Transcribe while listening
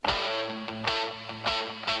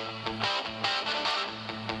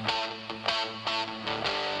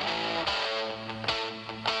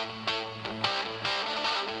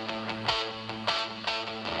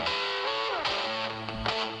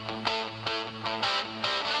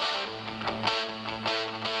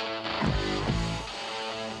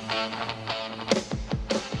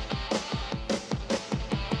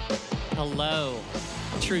Hello,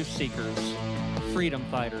 truth seekers, freedom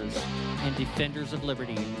fighters, and defenders of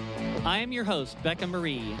liberty. I am your host, Becca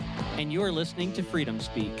Marie, and you are listening to Freedom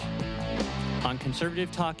Speak on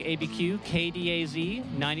Conservative Talk ABQ, KDAZ,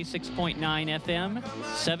 96.9 FM,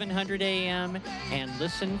 700 AM, and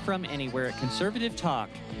listen from anywhere at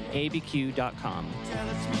conservativetalkabq.com.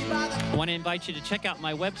 I want to invite you to check out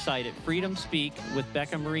my website at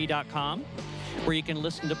freedomspeakwithbeccamarie.com, where you can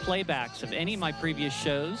listen to playbacks of any of my previous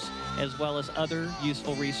shows, as well as other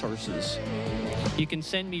useful resources. You can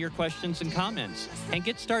send me your questions and comments and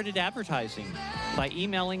get started advertising by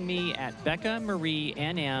emailing me at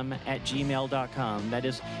beccamarieNM@gmail.com. That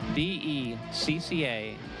is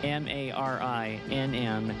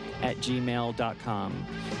BECCAMARINM@gmail.com.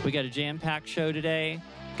 We got a jam-packed show today.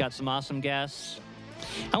 Got some awesome guests.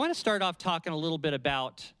 I want to start off talking a little bit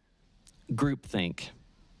about groupthink.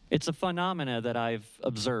 It's a phenomena that I've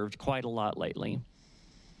observed quite a lot lately.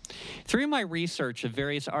 Through my research of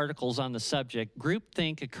various articles on the subject,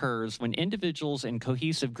 groupthink occurs when individuals in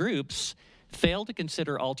cohesive groups fail to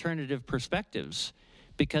consider alternative perspectives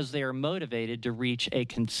because they are motivated to reach a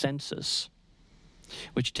consensus,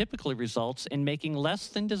 which typically results in making less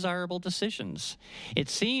than desirable decisions. It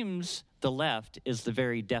seems the left is the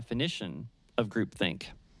very definition of groupthink.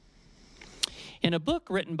 In a book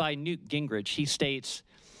written by Newt Gingrich, he states,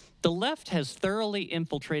 "The left has thoroughly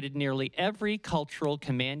infiltrated nearly every cultural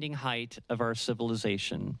commanding height of our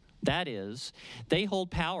civilization. That is, they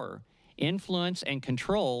hold power, influence, and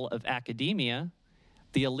control of academia,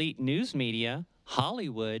 the elite news media,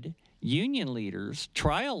 Hollywood, union leaders,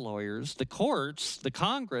 trial lawyers, the courts, the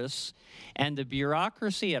Congress, and the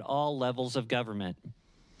bureaucracy at all levels of government.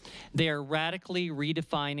 They are radically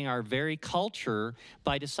redefining our very culture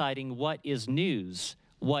by deciding what is news,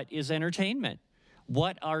 what is entertainment,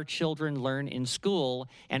 what our children learn in school,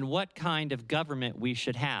 and what kind of government we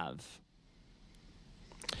should have."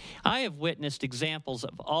 I have witnessed examples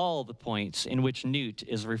of all the points in which Newt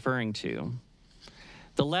is referring to.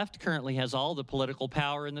 The left currently has all the political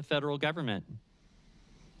power in the federal government.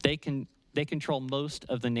 They control most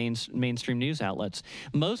of the mainstream news outlets.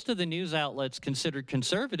 Most of the news outlets considered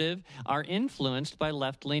conservative are influenced by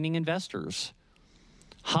left-leaning investors.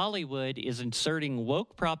 Hollywood is inserting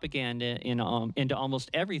woke propaganda into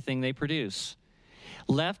almost everything they produce.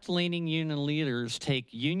 Left-leaning union leaders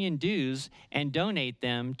take union dues and donate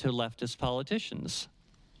them to leftist politicians.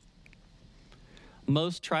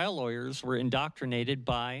 Most trial lawyers were indoctrinated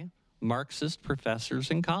by Marxist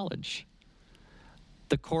professors in college.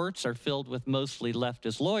 The courts are filled with mostly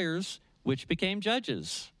leftist lawyers, which became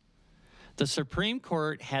judges. The Supreme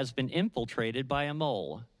Court has been infiltrated by a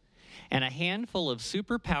mole, and a handful of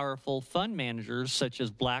super powerful fund managers such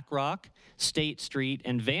as BlackRock, State Street,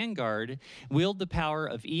 and Vanguard wield the power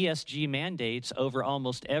of ESG mandates over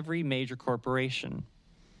almost every major corporation.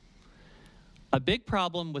 A big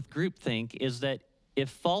problem with groupthink is that if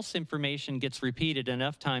false information gets repeated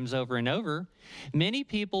enough times over and over, many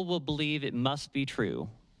people will believe it must be true.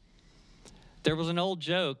 There was an old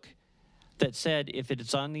joke that said, if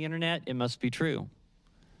it's on the internet, it must be true.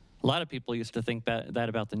 A lot of people used to think that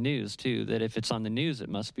about the news, too, that if it's on the news, it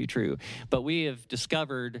must be true. But we have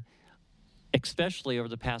discovered, especially over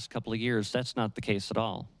the past couple of years, that's not the case at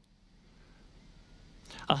all.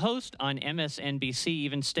 A host on MSNBC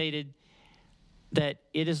even stated that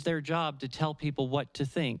it is their job to tell people what to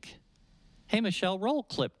think. Hey, Michelle, roll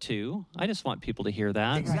clip 2. I just want people to hear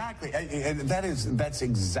that. Exactly. And that's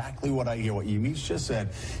exactly what I hear. What Yamiche just said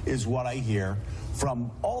is what I hear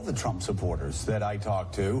from all the Trump supporters that I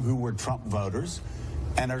talk to who were Trump voters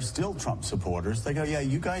and are still Trump supporters. They go, yeah,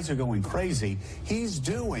 you guys are going crazy. He's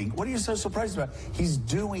doing, what are you so surprised about? He's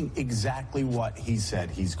doing exactly what he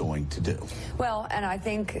said he's going to do. Well, and I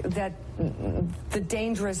think that the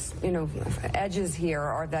dangerous, edges here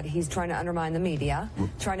are that he's trying to undermine the media,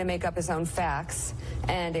 trying to make up his own facts,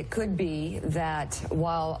 and it could be that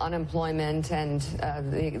while unemployment and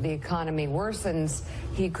the economy worsens,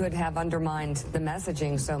 he could have undermined the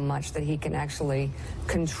messaging so much that he can actually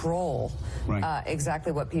control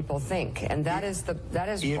exactly what people think, and that is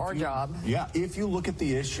our job. Yeah, if you look at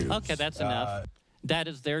the issues. Okay, that's enough. That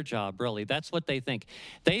is their job, really. That's what they think.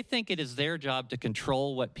 They think it is their job to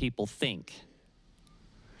control what people think.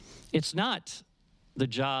 It's not the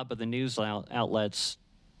job of the news outlets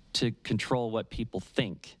to control what people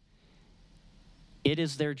think. It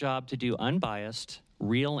is their job to do unbiased,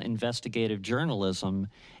 real investigative journalism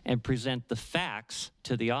and present the facts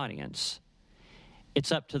to the audience.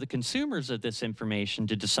 It's up to the consumers of this information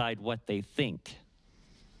to decide what they think.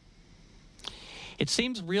 It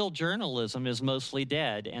seems real journalism is mostly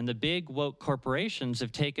dead, and the big woke corporations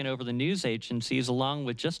have taken over the news agencies along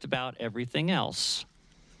with just about everything else.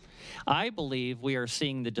 I believe we are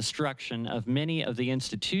seeing the destruction of many of the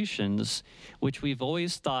institutions which we've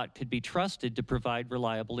always thought could be trusted to provide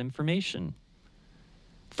reliable information.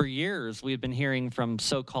 For years, we've been hearing from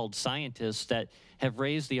so-called scientists that have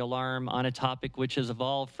raised the alarm on a topic which has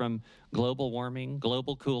evolved from global warming,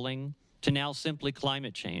 global cooling, to now simply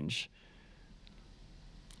climate change.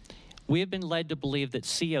 We have been led to believe that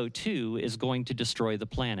CO2 is going to destroy the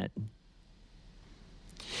planet.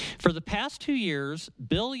 For the past 2 years,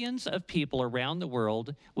 billions of people around the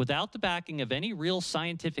world, without the backing of any real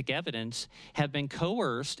scientific evidence, have been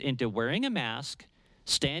coerced into wearing a mask,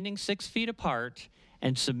 standing 6 feet apart,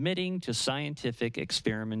 and submitting to scientific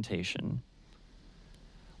experimentation.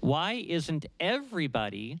 Why isn't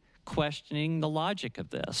everybody questioning the logic of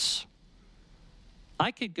this? I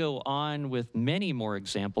could go on with many more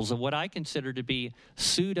examples of what I consider to be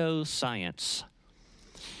pseudoscience.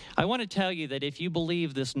 I want to tell you that if you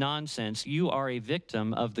believe this nonsense, you are a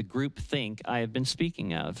victim of the groupthink I have been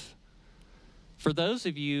speaking of. For those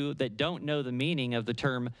of you that don't know the meaning of the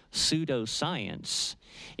term pseudoscience,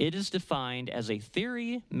 it is defined as a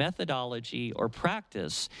theory, methodology, or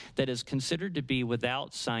practice that is considered to be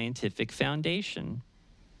without scientific foundation.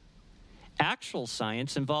 Actual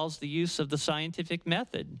science involves the use of the scientific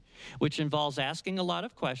method, which involves asking a lot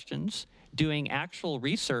of questions, doing actual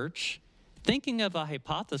research, thinking of a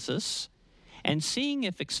hypothesis, and seeing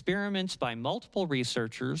if experiments by multiple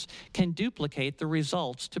researchers can duplicate the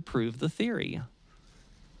results to prove the theory.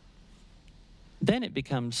 Then it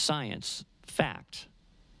becomes science, fact.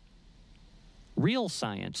 Real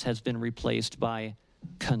science has been replaced by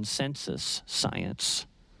consensus science.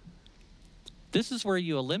 This is where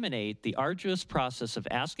you eliminate the arduous process of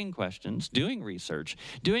asking questions, doing research,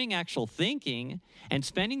 doing actual thinking, and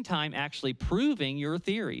spending time actually proving your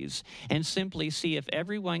theories, and simply see if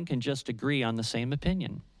everyone can just agree on the same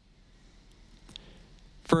opinion.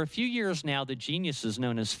 For a few years now, the geniuses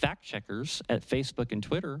known as fact-checkers at Facebook and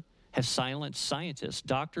Twitter have silenced scientists,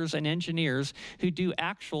 doctors, and engineers who do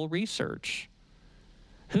actual research.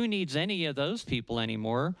 Who needs any of those people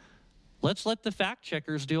anymore? Let's let the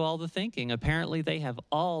fact-checkers do all the thinking. Apparently, they have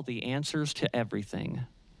all the answers to everything.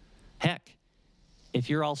 Heck, if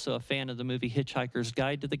you're also a fan of the movie Hitchhiker's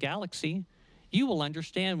Guide to the Galaxy, you will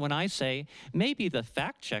understand when I say maybe the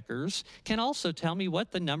fact-checkers can also tell me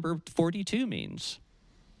what the number 42 means.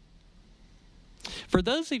 For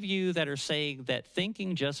those of you that are saying that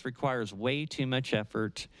thinking just requires way too much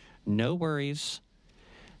effort, no worries.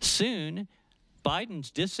 Soon, Biden's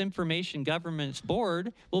Disinformation Governance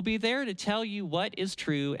Board will be there to tell you what is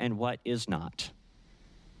true and what is not.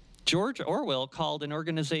 George Orwell called an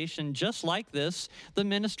organization just like this the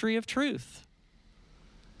Ministry of Truth.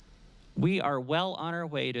 We are well on our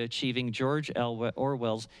way to achieving George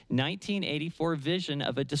Orwell's 1984 vision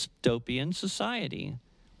of a dystopian society.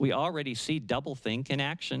 We already see doublethink in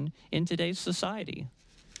action in today's society.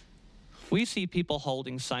 We see people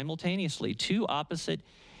holding simultaneously two opposite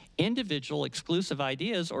individual exclusive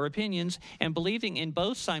ideas or opinions and believing in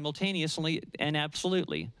both simultaneously and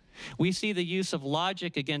absolutely. We see the use of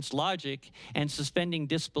logic against logic and suspending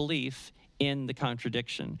disbelief in the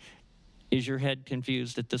contradiction. Is your head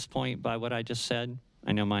confused at this point by what I just said?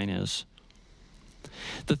 I know mine is.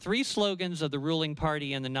 The three slogans of the ruling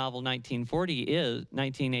party in the novel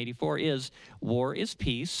 1984 is war is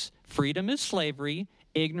peace, freedom is slavery,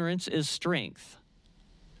 ignorance is strength.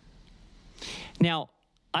 Now,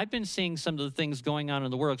 I've been seeing some of the things going on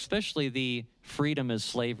in the world, especially the freedom is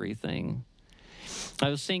slavery thing. I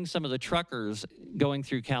was seeing some of the truckers going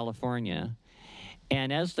through California,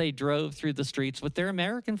 and as they drove through the streets with their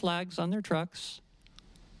American flags on their trucks,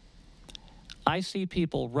 I see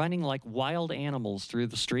people running like wild animals through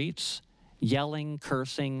the streets, yelling,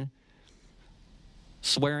 cursing,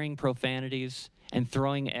 swearing profanities, and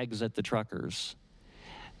throwing eggs at the truckers.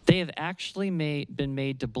 They have actually been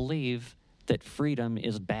made to believe that freedom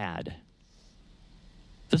is bad.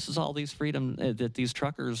 This is all these freedom that these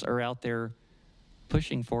truckers are out there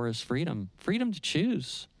pushing for is freedom. Freedom to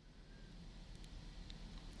choose.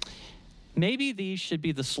 Maybe these should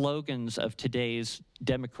be the slogans of today's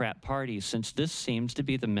Democrat Party, since this seems to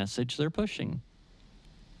be the message they're pushing.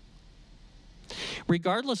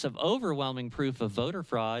 Regardless of overwhelming proof of voter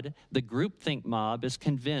fraud, the groupthink mob is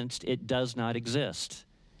convinced it does not exist.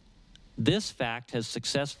 This fact has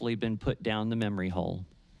successfully been put down the memory hole.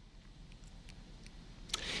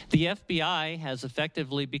 The FBI has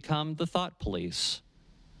effectively become the thought police.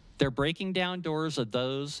 They're breaking down doors of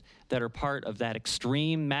those that are part of that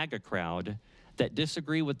extreme MAGA crowd, that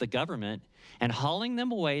disagree with the government and hauling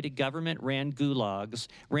them away to government-ran gulags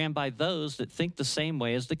ran by those that think the same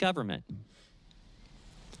way as the government.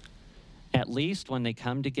 At least when they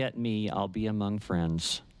come to get me, I'll be among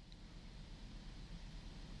friends.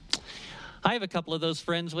 I have a couple of those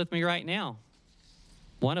friends with me right now.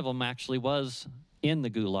 One of them actually was in the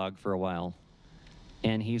gulag for a while,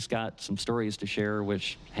 and he's got some stories to share,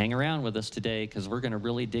 which hang around with us today because we're going to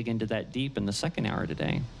really dig into that deep in the second hour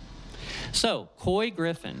today. So, Couy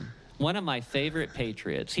Griffin, one of my favorite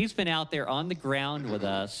patriots. He's been out there on the ground with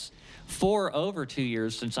us for over 2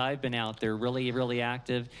 years since I've been out there really, really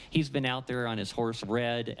active. He's been out there on his horse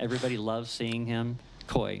Red. Everybody loves seeing him.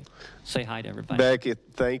 Couy, say hi to everybody. Becky,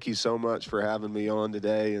 thank you so much for having me on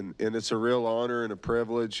today, and it's a real honor and a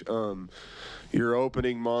privilege. Your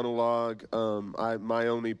opening monologue, my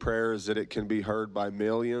only prayer is that it can be heard by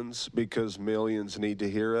millions, because millions need to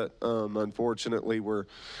hear it. Unfortunately,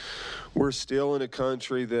 we're still in a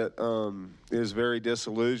country that is very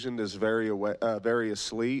disillusioned, is very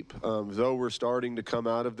asleep. Though we're starting to come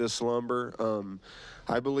out of this slumber,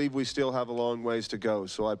 I believe we still have a long ways to go.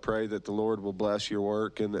 So I pray that the Lord will bless your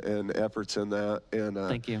work and efforts in that. And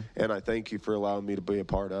thank you. And I thank you for allowing me to be a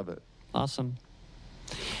part of it. Awesome.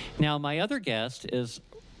 Now, my other guest is,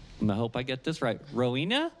 I hope I get this right,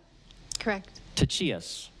 Rowenia? Correct.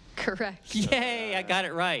 Tachias. Correct. Yay, I got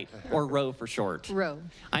it right. Or Rowe for short. Rowe.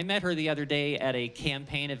 I met her the other day at a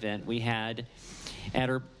campaign event we had at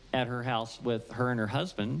her house with her and her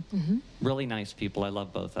husband. Mm-hmm. Really nice people. I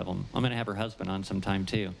love both of them. I'm going to have her husband on sometime,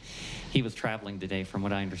 too. He was traveling today, from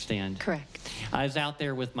what I understand. Correct. I was out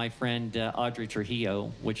there with my friend Audrey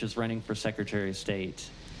Trujillo, which is running for Secretary of State.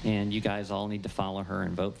 And you guys all need to follow her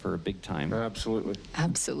and vote for her big time. Absolutely.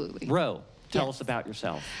 Absolutely. Rowe, tell Yes. us about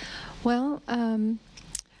yourself. Well,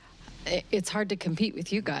 it's hard to compete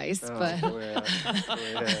with you guys, but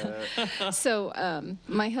Yeah. so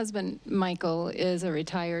my husband Michael is a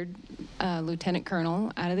retired lieutenant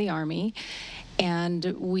colonel out of the Army, and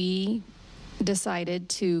we decided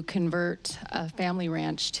to convert a family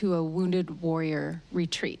ranch to a wounded warrior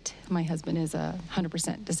retreat. My husband is a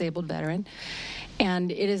 100% disabled veteran,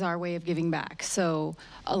 and it is our way of giving back. So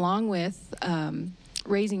along with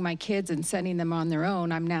raising my kids and sending them on their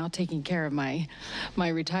own, I'm now taking care of my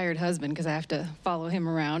retired husband, because I have to follow him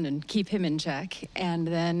around and keep him in check. And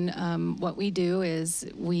then what we do is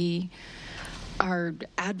we are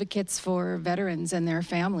advocates for veterans and their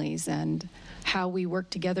families, and how we work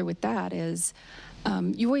together with that is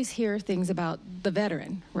you always hear things about the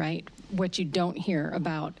veteran, right? What you don't hear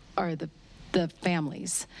about are the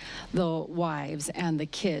families, the wives and the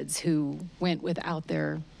kids who went without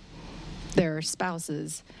their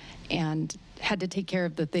spouses and had to take care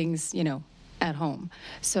of the things, at home.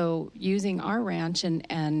 So using our ranch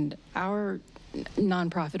and our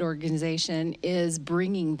nonprofit organization is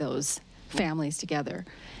bringing those families together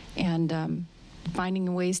and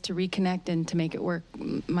finding ways to reconnect and to make it work.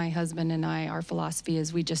 My husband and I, our philosophy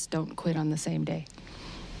is we just don't quit on the same day.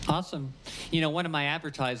 Awesome. One of my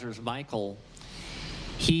advertisers, Michael,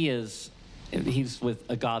 he's with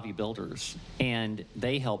Agave Builders, and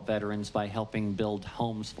they help veterans by helping build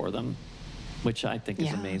homes for them, which I think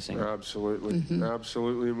is amazing. Absolutely. Mm-hmm.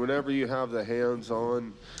 Absolutely. And whenever you have the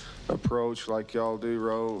hands-on approach like y'all do,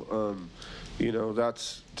 Rowe,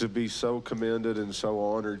 that's to be so commended and so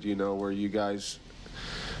honored, where you guys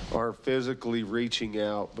are physically reaching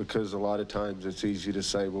out, because a lot of times it's easy to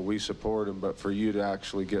say, well, we support them, but for you to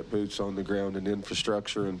actually get boots on the ground and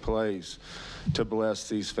infrastructure in place to bless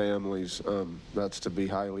these families, that's to be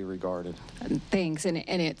highly regarded. Thanks. And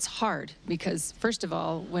it's hard because, first of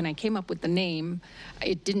all, when I came up with the name,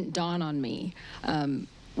 it didn't dawn on me.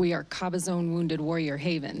 We are Cabazon Wounded Warrior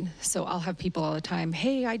Haven. So I'll have people all the time,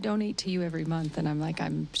 hey, I donate to you every month. And I'm like,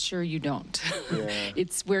 I'm sure you don't. Yeah.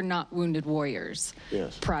 We're not Wounded Warriors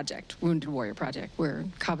Project, Wounded Warrior Project. We're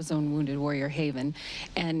Cabazon Wounded Warrior Haven.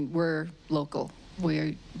 And we're local.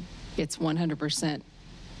 It's 100%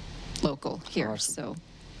 local here. Awesome. So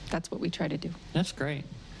that's what we try to do. That's great.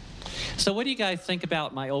 So what do you guys think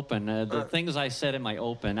about my open, the things I said in my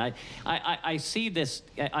open? I see this,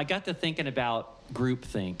 I got to thinking about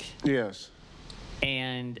groupthink. Yes.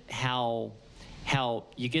 And how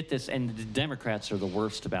you get this, and the Democrats are the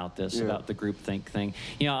worst about this, about the groupthink thing.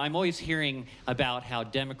 I'm always hearing about how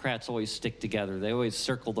Democrats always stick together. They always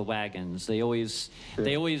circle the wagons. They always.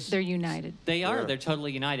 They're united. They are. Yeah. They're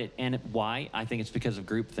totally united. And why? I think it's because of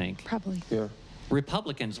groupthink. Probably. Yeah.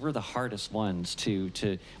 Republicans, we're the hardest ones to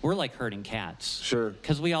we're like herding cats. Sure.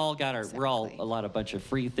 Because we're all a bunch of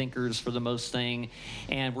free thinkers for the most thing,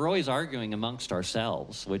 and we're always arguing amongst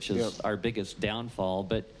ourselves, which is our biggest downfall,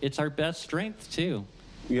 but it's our best strength too.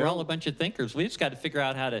 We're all a bunch of thinkers. We just got to figure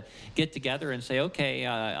out how to get together and say, okay,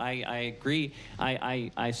 I agree.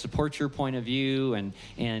 I support your point of view, and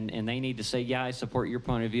they need to say, yeah, I support your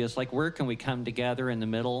point of view. It's like, where can we come together in the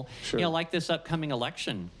middle? Sure. You know, like this upcoming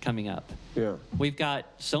election coming up. Yeah. We've got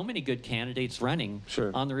so many good candidates running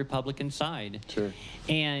Sure. on the Republican side. Sure.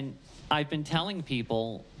 And I've been telling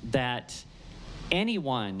people that any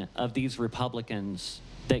one of these Republicans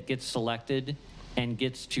that gets selected and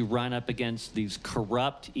gets to run up against these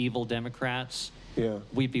corrupt, evil Democrats, Yeah.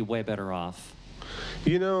 we'd be way better off.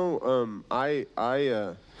 You know,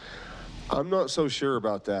 I'm not so sure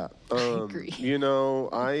about that. I agree. You know,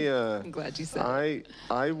 I'm glad you said that.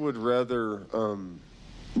 I would rather,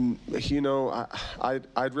 you know,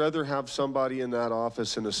 I'd rather have somebody in that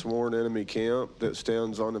office in a sworn enemy camp that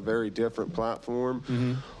stands on a very different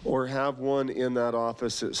platform, or have one in that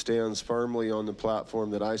office that stands firmly on the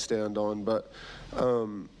platform that I stand on. But,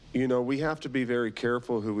 you know, we have to be very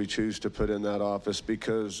careful who we choose to put in that office,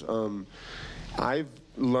 because I've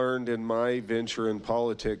learned in my venture in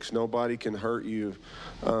politics, nobody can hurt you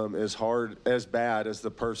as bad as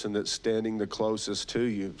the person that's standing the closest to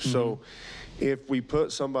you. So if we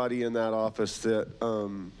put somebody in that office that,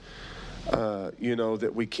 you know,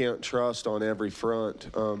 that we can't trust on every front,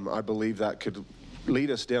 I believe that could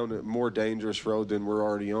lead us down a more dangerous road than we're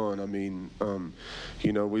already on. I mean,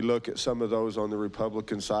 you know, we look at some of those on the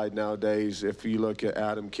Republican side nowadays. If you look at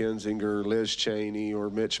Adam Kinzinger, Liz Cheney,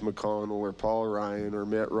 or Mitch McConnell, or Paul Ryan, or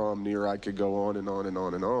Mitt Romney, or I could go on and on and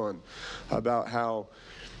on and on about how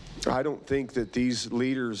I don't think that these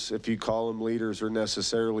leaders, if you call them leaders, are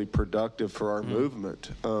necessarily productive for our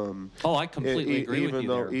movement. I completely agree with you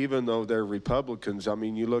there. Even though they're Republicans, I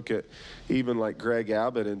mean, you look at even like Greg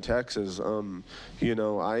Abbott in Texas. You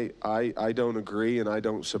know, I don't agree, and I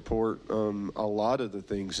don't support a lot of the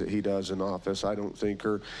things that he does in office. I don't think,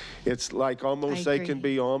 it's like almost they can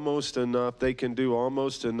be almost enough. They can do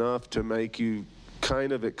almost enough to make you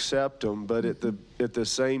kind of accept them, but at the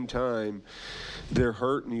same time, they're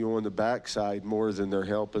hurting you on the backside more than they're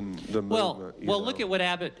helping the movement. Well, look at what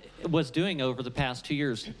Abbott was doing over the past 2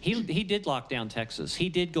 years. He did lock down Texas. He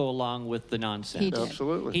did go along with the nonsense. He did.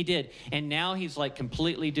 Absolutely. He did. And now he's like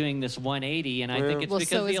completely doing this 180, and I think it's because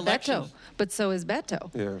so the is elections. Beto. But so is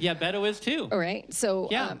Beto. Yeah, Beto is too. All right. So,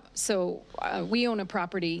 Yeah. We own a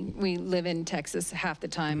property. We live in Texas half the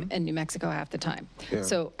time and New Mexico half the time. Yeah.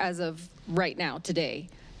 So as of right now, today,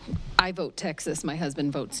 I vote Texas. My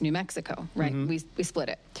husband votes New Mexico. Right. We split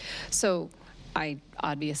it. So I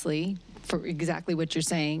obviously, for exactly what you're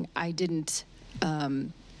saying, I didn't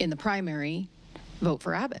in the primary vote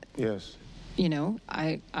for Abbott. Yes. You know,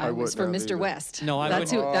 I was for wouldn't Mr. have either. West. No, I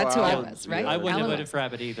that's wouldn't. who I Alan, was, right? I wouldn't have Alan voted West. for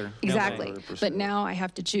Abbott either. No Exactly. way. 100%. But now I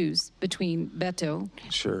have to choose between Beto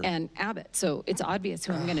Sure. and Abbott. So it's obvious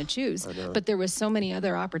who I'm going to choose. I know. But there was so many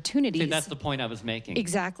other opportunities. See, that's the point I was making.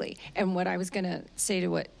 Exactly. And what I was going to say to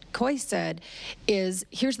what Couy said is,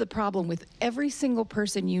 here's the problem with every single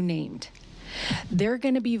person you named. They're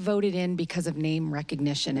going to be voted in because of name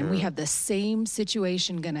recognition. And we have the same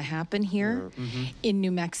situation going to happen here in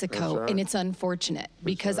New Mexico. That's right. And it's unfortunate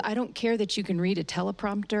because I don't care that you can read a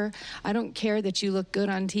teleprompter. I don't care that you look good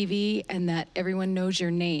on TV and that everyone knows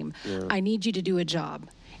your name. I need you to do a job.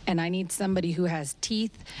 And I need somebody who has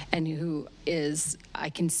teeth and who is, I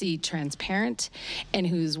can see, transparent and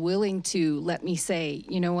who's willing to let me say,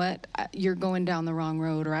 you know what, you're going down the wrong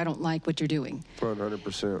road, or I don't like what you're doing.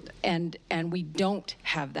 100%. And we don't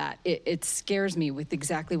have that. It scares me with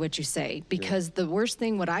exactly what you say, because the worst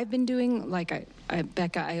thing, what I've been doing, like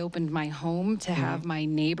Becca, I opened my home to have my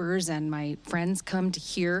neighbors and my friends come to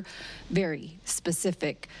hear very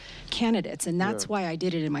specific candidates. And that's why I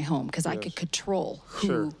did it in my home, because I could control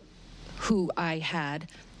who I had.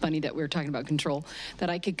 Funny that we were talking about control, that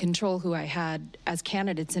I could control who I had as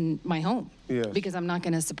candidates in my home. Yes. Because I'm not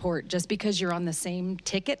going to support, just because you're on the same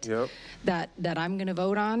ticket that I'm going to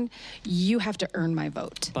vote on, you have to earn my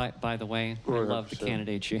vote. By the way, I love the 100%.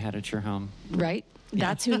 candidates you had at your home. Right?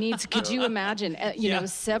 That's who needs. Could you imagine? You know,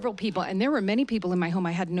 several people, and there were many people in my home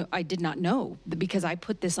I did not know, because I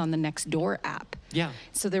put this on the Nextdoor app. Yeah.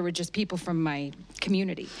 So there were just people from my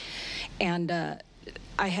community, and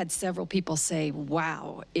I had several people say,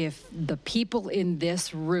 "Wow, if the people in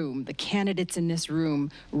this room, the candidates in this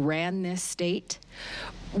room, ran this state,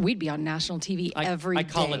 we'd be on national TV every day." I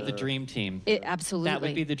call it the dream team. Absolutely. That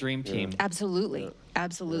would be the dream team. Absolutely.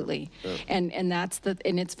 Absolutely. And that's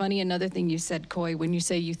and it's funny, another thing you said, Couy, when you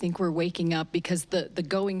say you think we're waking up, because the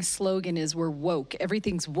going slogan is we're woke.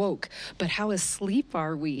 Everything's woke. But how asleep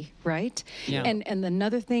are we, right? Yeah. And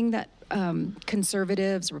another thing that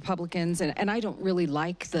conservatives, Republicans, and I don't really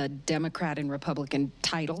like the Democrat and Republican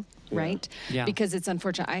title. right? Yeah. Because it's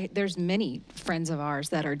unfortunate. There's many friends of ours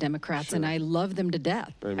that are Democrats, and I love them to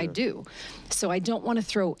death. Amen. I do. So I don't want to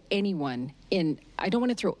throw anyone in. I don't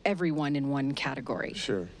want to throw everyone in one category.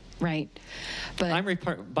 Sure. Right.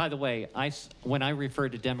 But By the way, when I refer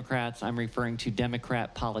to Democrats, I'm referring to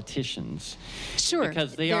Democrat politicians. Sure.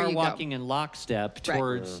 Because they There are you walking in lockstep Right.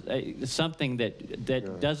 towards something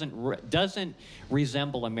that doesn't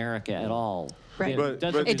resemble America at all. Right. But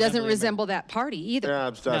it doesn't resemble that party either. Yeah,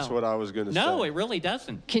 that's No. what I was going to say. No, it really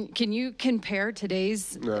doesn't. Can you compare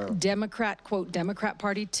today's No. Democrat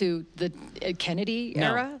Party to the Kennedy No,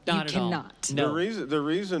 era? not You at all. cannot. No. The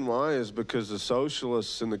reason why is because the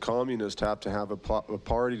socialists and the communists have to have a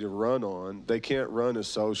party to run on. They can't run as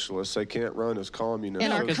socialists. They can't run as communists.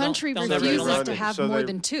 And our because country they'll never refuses run to it. have So more they-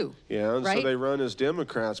 than two. Yeah, and right? so they run as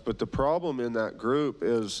Democrats. But the problem in that group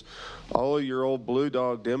is all of your old blue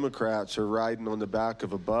dog Democrats are riding on the back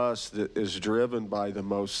of a bus that is driven by the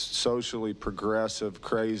most socially progressive,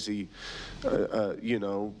 crazy,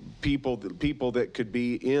 people that could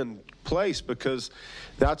be in place, because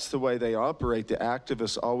that's the way they operate. The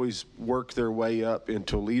activists always work their way up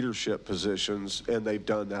into leadership positions, and they've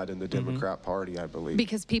done that in the Democrat Party, I believe.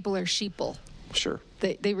 Because people are sheeple. Sure.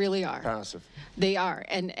 They really are. Passive. They are.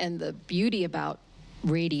 And the beauty about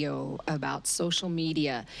radio, about social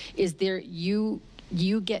media, is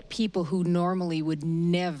you get people who normally would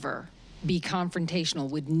never be confrontational,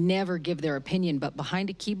 would never give their opinion, but behind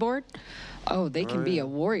a keyboard, they can be a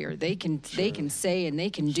warrior. They can say and they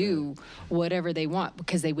can do whatever they want,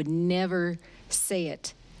 because they would never say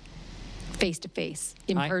it face to face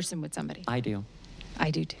in person with somebody. I do. I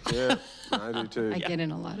do too. Yeah, I do too. I get in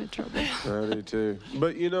a lot of trouble. I do too.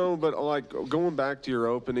 But like going back to your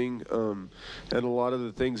opening, and a lot of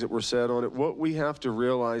the things that were said on it, what we have to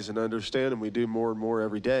realize and understand, and we do more and more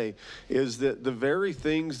every day, is that the very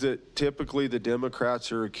things that typically the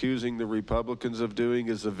Democrats are accusing the Republicans of doing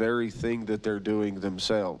is the very thing that they're doing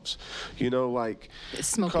themselves. Like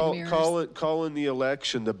Smoke and mirrors. calling the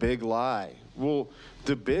election the big lie. Well,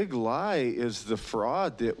 the big lie is the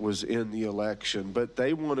fraud that was in the election, but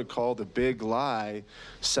they want to call the big lie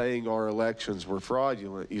saying our elections were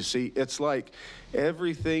fraudulent. You see, it's like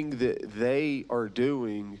everything that they are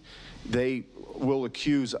doing, they will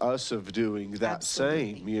accuse us of doing that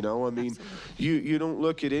Absolutely. same. You don't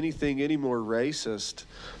look at anything any more racist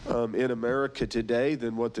in America today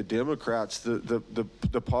than what the Democrats,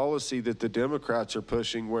 the policy that the Democrats are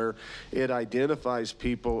pushing, where it identifies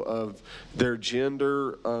people of their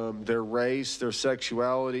gender, their race, their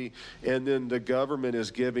sexuality, and then the government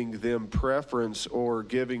is giving them preference or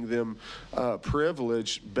giving them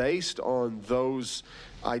privilege based on those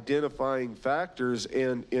identifying factors.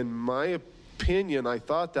 And in my opinion, I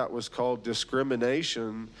thought that was called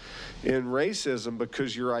discrimination and racism,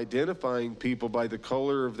 because you're identifying people by the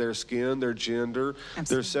color of their skin, their gender,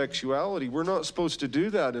 their sexuality. We're not supposed to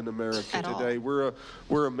do that in America At today. all.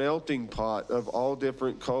 We're a melting pot of all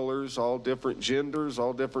different colors, all different genders,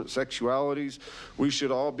 all different sexualities. We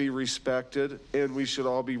should all be respected, and we should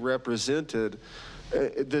all be represented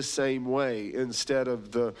the same way, instead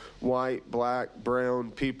of the white, black, brown,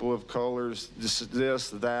 people of colors, this,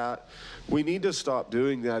 that. We need to stop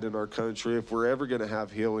doing that in our country if we're ever going to have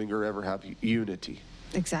healing or ever have unity.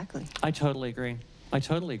 Exactly. I totally agree. But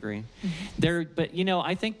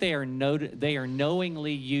I think they are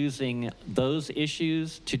knowingly using those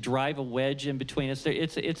issues to drive a wedge in between us.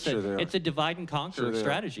 It's a divide and conquer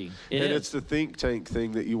strategy. It's the think tank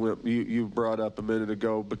thing that you brought up a minute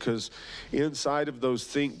ago, because inside of those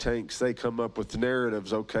think tanks, they come up with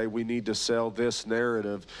narratives. Okay, we need to sell this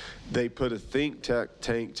narrative. They put a think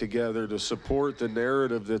tank together to support the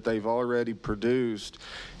narrative that they've already produced,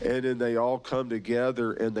 and then they all come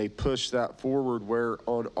together and they push that forward, where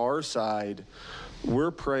on our side,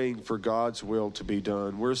 we're praying for God's will to be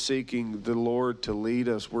done. We're seeking the Lord to lead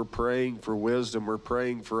us. We're praying for wisdom. We're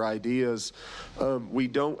praying for ideas. We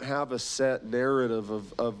don't have a set narrative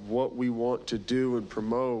of what we want to do and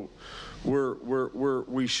promote.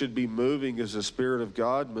 We should be moving as the Spirit of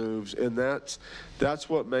God moves, and that's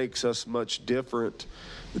what makes us much different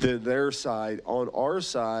than their side. On our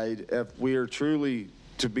side, if we are truly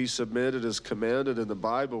to be submitted as commanded in the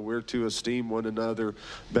Bible, we're to esteem one another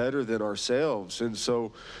better than ourselves. And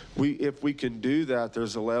so if we can do that,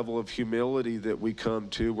 there's a level of humility that we come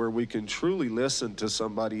to where we can truly listen to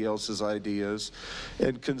somebody else's ideas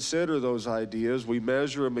and consider those ideas. We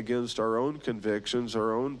measure them against our own convictions,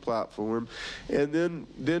 our own platform, and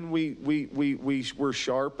then we're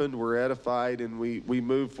sharpened, we're edified, and we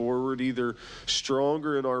move forward either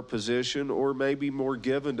stronger in our position or maybe more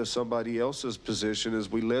given to somebody else's position as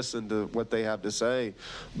we listen to what they have to say.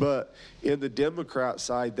 But in the Democrat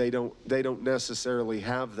side, they don't necessarily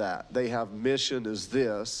have that. They have mission as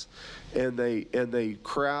this, and they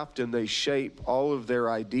craft and they shape all of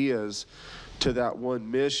their ideas to that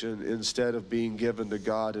one mission instead of being given to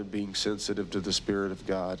God and being sensitive to the Spirit of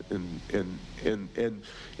God and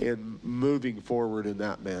moving forward in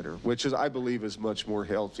that manner, which is, I believe, is much more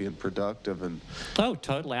healthy and productive. And oh,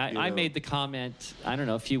 totally. I made the comment, I don't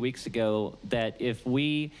know, a few weeks ago that if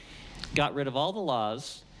we got rid of all the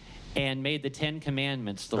laws and made the 10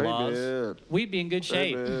 Commandments the laws, we'd be in good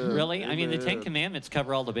shape. Amen. Really? Amen. I mean, the 10 Commandments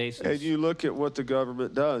cover all the bases. And you look at what the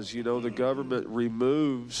government does. You know, the government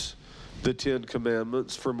removes the 10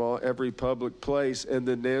 Commandments from every public place, and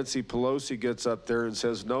then Nancy Pelosi gets up there and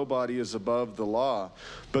says nobody is above the law.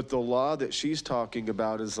 But the law that she's talking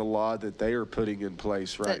about is the law that they are putting in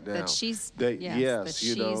place right now. That she's, the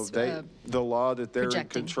law that they're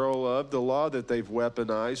projecting. in control of, the law that they've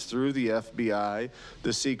weaponized through the FBI,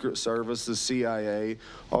 the Secret Service, the CIA,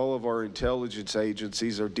 all of our intelligence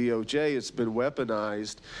agencies, our DOJ. It's been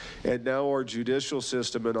weaponized, and now our judicial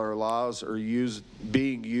system and our laws are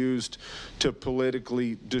being used to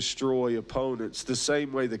politically destroy opponents, the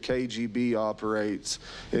same way the KGB operates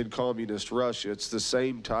in communist Russia. It's the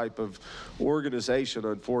same type of organization,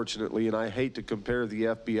 unfortunately, and I hate to compare the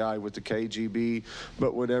FBI with the KGB,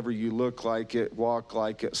 but whenever you look like it, walk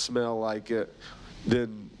like it, smell like it,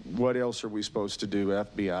 then what else are we supposed to do,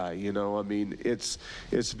 FBI? You know, I mean, it's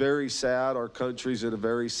very sad. Our country's in a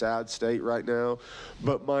very sad state right now.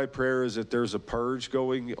 But my prayer is that there's a purge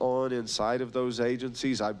going on inside of those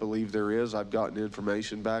agencies. I believe there is. I've gotten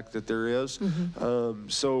information back that there is.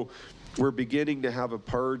 So we're beginning to have a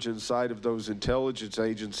purge inside of those intelligence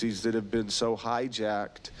agencies that have been so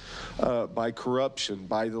hijacked by corruption,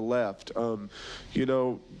 by the left. You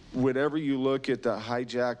know, whenever you look at the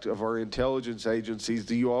hijack of our intelligence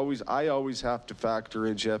agencies, I always have to factor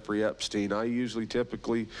in Jeffrey Epstein. I usually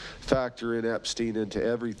typically factor in Epstein into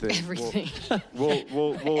everything. Everything.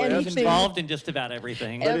 He's involved in just about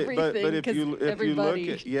everything. But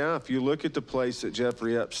if you look at the place that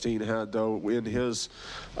Jeffrey Epstein had, though, in his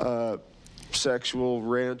sexual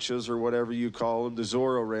ranches or whatever you call them, the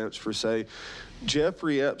Zorro Ranch per se,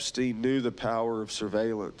 Jeffrey Epstein knew the power of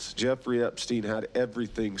surveillance. Jeffrey Epstein had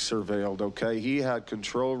everything surveilled, okay? He had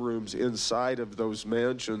control rooms inside of those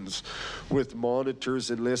mansions with monitors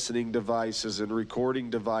and listening devices and recording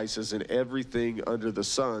devices and everything under the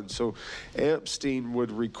sun. So Epstein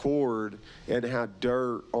would record and had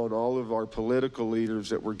dirt on all of our political leaders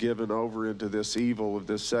that were given over into this evil of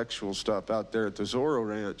this sexual stuff out there at the Zorro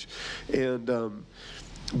Ranch. And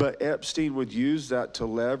but Epstein would use that to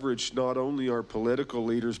leverage not only our political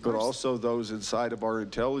leaders, but also those inside of our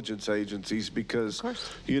intelligence agencies, because,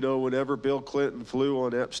 you know, whenever Bill Clinton flew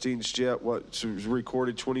on Epstein's jet, what was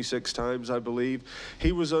recorded 26 times, I believe,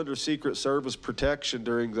 he was under Secret Service protection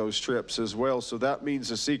during those trips as well. So that means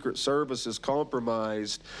the Secret Service is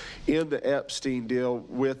compromised in the Epstein deal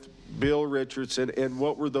with Bill Richardson. And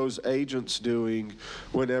what were those agents doing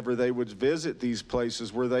whenever they would visit these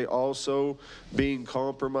places? Were they also being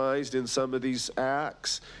compromised in some of these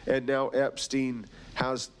acts? And now Epstein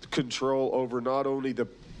has control over not only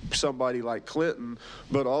somebody like Clinton,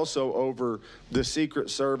 but also over the Secret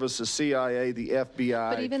Service, the CIA, the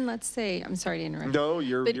FBI. But even, let's say, I'm sorry to interrupt. No,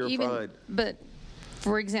 you're fine. But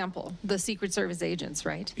for example, the Secret Service agents,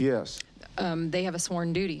 right? Yes. They have a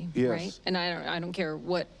sworn duty, right? And I don't care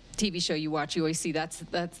what TV show you watch, you always see that's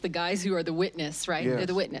the guys who are the witness, right? Yes. They're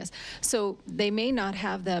the witness. So they may not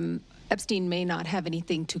have them, Epstein may not have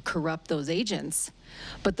anything to corrupt those agents,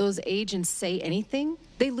 but those agents say anything,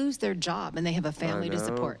 they lose their job and they have a family to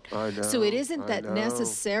support. So it isn't that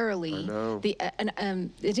necessarily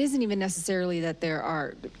it isn't even necessarily that there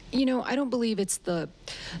are, you know, I don't believe it's the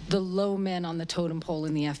low men on the totem pole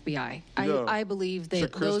in the FBI. No. I believe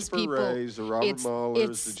that those people, Rays, the Robert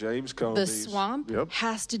Muellers, the James Comeys. The swamp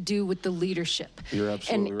has to do with the leadership. You're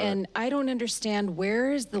absolutely right. And I don't understand,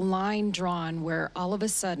 where is the line drawn where all of a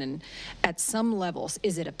sudden, at some levels,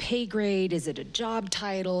 is it a pay grade? Is it a job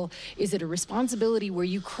title? Is it a responsibility where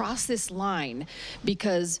you cross this line?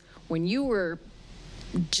 Because when you were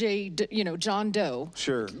John Doe,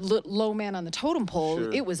 low man on the totem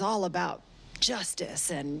pole, it was all about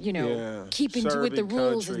justice and, keeping with the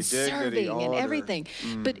rules and serving and everything.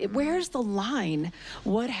 But where's the line?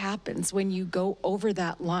 What happens when you go over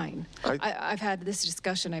that line? I've had this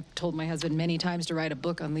discussion. I've told my husband many times to write a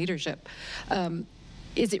book on leadership.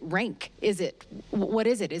 Is it rank? What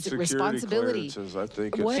is it? Is it responsibility? I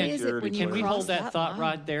think what is it when you Can we hold that that thought line?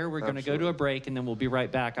 right there? We're going to go to a break and then we'll be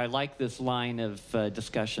right back. I like this line of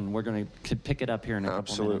discussion. We're going to pick it up here in a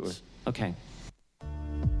couple minutes. Okay.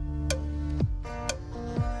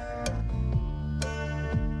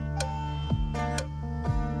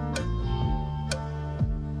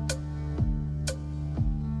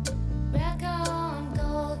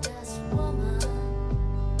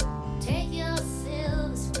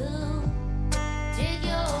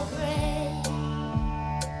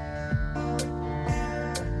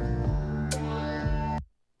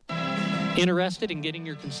 Interested in getting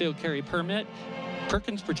your concealed carry permit?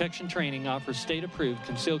 Perkins Protection Training offers state-approved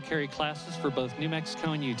concealed carry classes for both New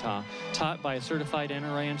Mexico and Utah, taught by a certified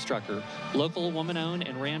NRA instructor. Local, woman-owned,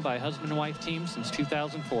 and ran by a husband and wife team since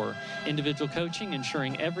 2004. Individual coaching,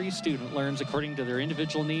 ensuring every student learns according to their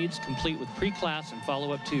individual needs, complete with pre-class and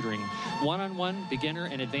follow-up tutoring. One-on-one, beginner,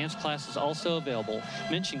 and advanced classes also available.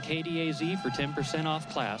 Mention KDAZ for 10% off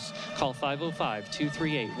class. Call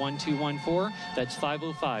 505-238-1214. That's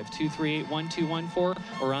 505-238-1214,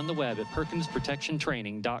 or on the web at PerkinsProtectionTraining.com.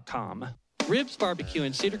 Ribs Barbecue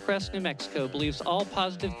in Cedar Crest, New Mexico believes all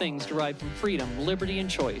positive things derive from freedom, liberty, and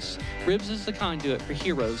choice. Ribs is the conduit for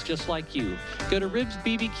heroes just like you. Go to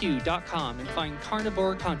ribsbbq.com and find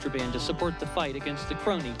carnivore contraband to support the fight against the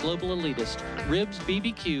crony global elitist.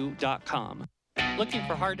 ribsbbq.com. Looking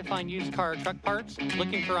for hard-to-find used car or truck parts?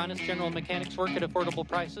 Looking for honest general mechanics work at affordable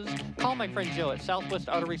prices? Call my friend Joe at Southwest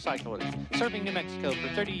Auto Recyclers. Serving New Mexico for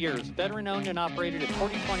 30 years, veteran-owned and operated at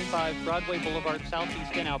 4025 Broadway Boulevard,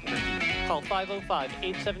 Southeast in Albuquerque. Call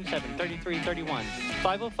 505-877-3331.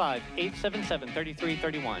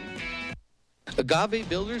 505-877-3331. Agave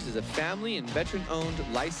Builders is a family and veteran-owned,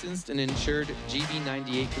 licensed, and insured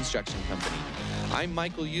GB98 construction company. I'm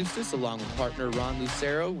Michael Eustace, along with partner Ron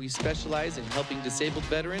Lucero. We specialize in helping disabled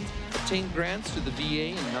veterans obtain grants through the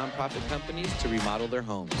VA and nonprofit companies to remodel their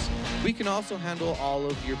homes. We can also handle all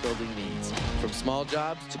of your building needs, from small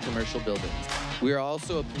jobs to commercial buildings. We are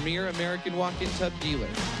also a premier American walk-in tub dealer.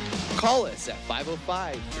 Call us at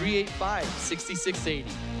 505-385-6680.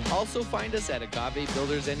 Also find us at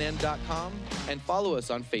agavebuildersnn.com and follow us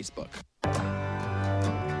on Facebook.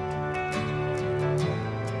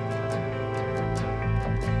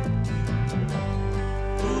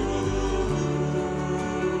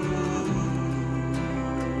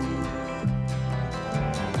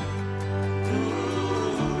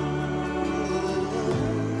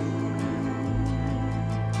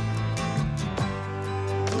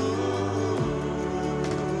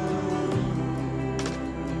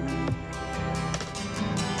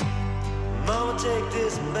 Take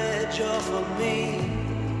this badge off of me.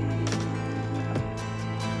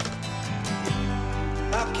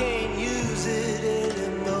 I can't use it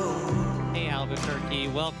anymore. Hey Albuquerque,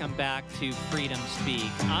 welcome back to Freedom Speak.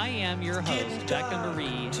 I am your host, Becca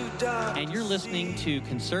Marie, and you're listening to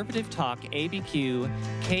Conservative Talk ABQ,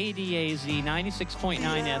 KDAZ 96.9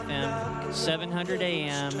 FM, 700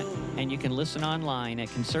 AM, and you can listen online at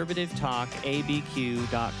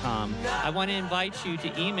conservativetalkabq.com. I want to invite you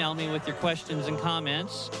to email me with your questions and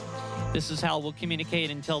comments. This is how we'll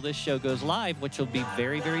communicate until this show goes live, which will be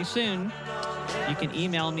very, very soon. You can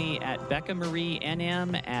email me at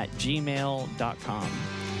beccamarieNM@gmail.com.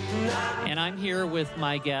 And I'm here with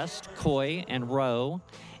my guests, Couy and Rowe.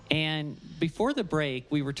 And before the break,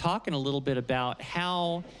 we were talking a little bit about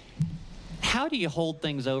how do you hold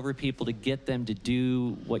things over people to get them to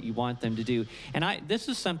do what you want them to do? And this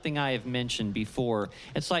is something I have mentioned before.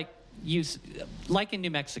 It's like in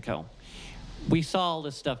New Mexico. We saw all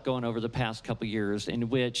this stuff going over the past couple years in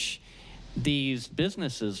which these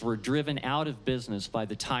businesses were driven out of business by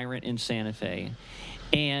the tyrant in Santa Fe.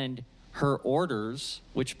 And her orders,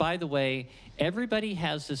 which, by the way, everybody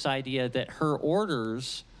has this idea that her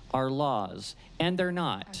orders are laws, and they're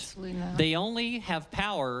not. Absolutely not. They only have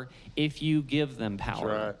power if you give them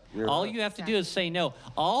power. Right. All you have to do is say no.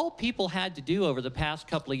 All people had to do over the past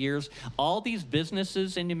couple of years, all these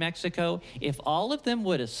businesses in New Mexico, if all of them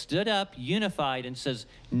would have stood up, unified, and says,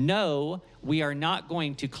 no, we are not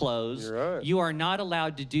going to close. You're right. You are not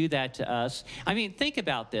allowed to do that to us. I mean, think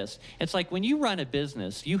about this. It's like when you run a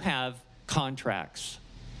business, you have contracts.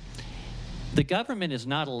 The government is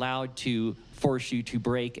not allowed to force you to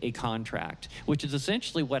break a contract, which is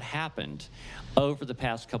essentially what happened over the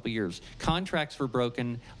past couple of years. Contracts were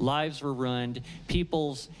broken, lives were ruined,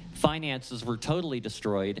 people's finances were totally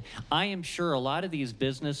destroyed. I am sure a lot of these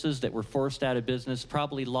businesses that were forced out of business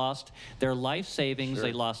probably lost their life savings. Sure.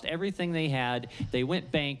 They lost everything they had. They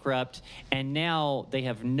went bankrupt, and now they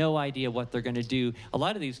have no idea what they're going to do. A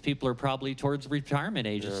lot of these people are probably towards retirement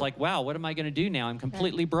age. It's like, wow, what am I going to do now? I'm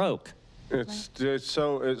completely broke. It's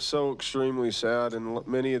so extremely sad, and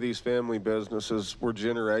many of these family businesses were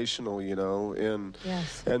generational, you know, and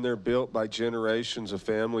they're built by generations of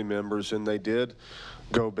family members, and they did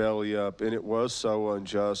go belly up, and it was so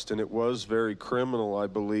unjust, and it was very criminal, I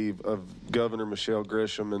believe, of Governor Michelle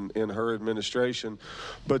Grisham and her administration.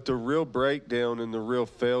 But the real breakdown and the real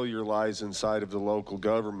failure lies inside of the local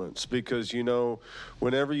governments, because, you know,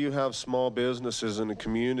 whenever you have small businesses in a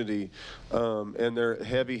community and they're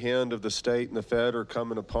heavy hand of the state and the Fed are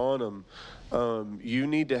coming upon them, you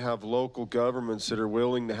need to have local governments that are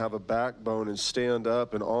willing to have a backbone and stand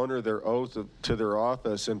up and honor their oath to their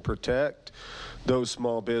office and protect those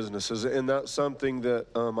small businesses. And that's something that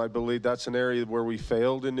I believe that's an area where we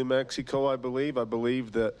failed in New Mexico, I believe. I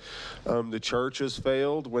believe that the churches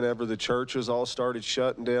failed whenever the churches all started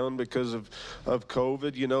shutting down because of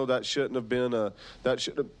COVID. You know, that shouldn't have been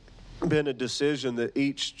a decision that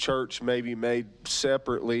each church maybe made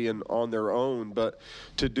separately and on their own, but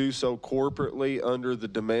to do so corporately under the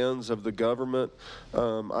demands of the government,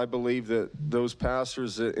 I believe that those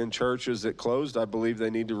pastors in churches that closed, I believe they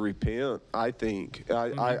need to repent. I think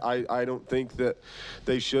I don't think that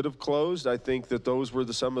they should have closed. I think that those were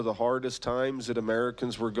some of the hardest times that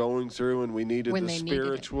Americans were going through, and we needed we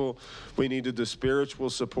needed the spiritual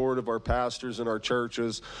support of our pastors and our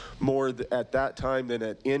churches more at that time than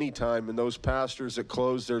at any time. And those pastors that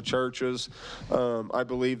closed their churches, I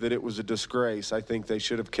believe that it was a disgrace. I think they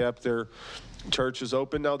should have kept their churches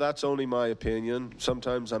open. Now, that's only my opinion.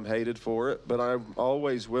 Sometimes I'm hated for it, but I'm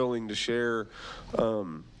always willing to share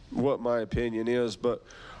what my opinion is. But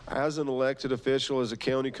as an elected official, as a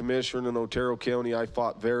county commissioner in Otero County, I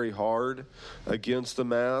fought very hard against the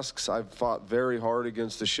masks. I've fought very hard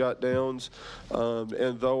against the shutdowns.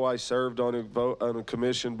 And though I served on a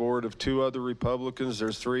commission board of 2 other Republicans,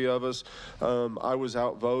 there's 3 of us, I was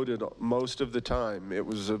outvoted most of the time. It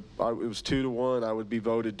was 2-1. I would be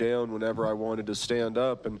voted down whenever I wanted to stand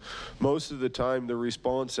up. And most of the time, the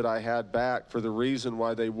response that I had back for the reason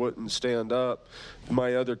why they wouldn't stand up,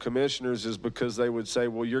 my other commissioners, is because they would say,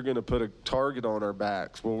 well, you're going to put a target on our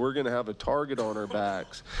backs. Well, we're going to have a target on our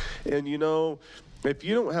backs. And, you know, if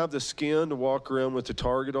you don't have the skin to walk around with a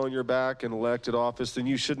target on your back in elected office, then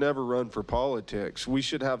you should never run for politics. We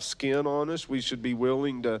should have skin on us. We should be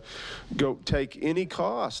willing to go take any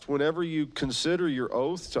cost. Whenever you consider your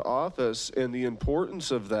oath to office and the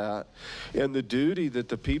importance of that and the duty that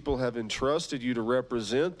the people have entrusted you to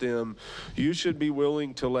represent them, you should be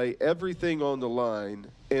willing to lay everything on the line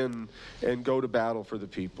and go to battle for the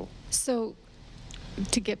people. So,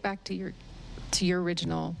 to get back to your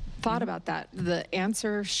original thought about that, the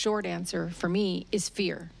short answer for me is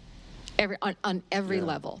fear. On every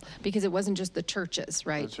level, because it wasn't just the churches,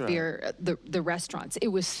 right? That's right. Fear, the restaurants. It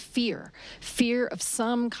was fear of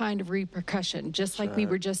some kind of repercussion, just like we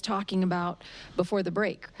were just talking about before the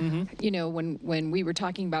break. You know, when we were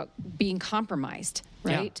talking about being compromised,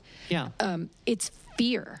 right? Yeah. It's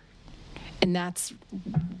fear. And that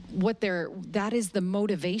is the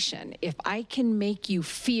motivation. If I can make you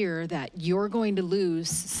fear that you're going to lose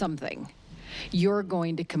something, you're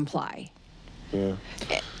going to comply. Yeah.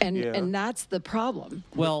 And that's the problem.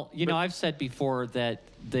 Well, you know, I've said before that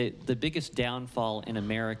the biggest downfall in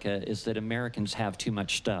America is that Americans have too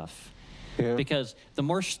much stuff. Yeah. Because the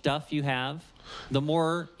more stuff you have, the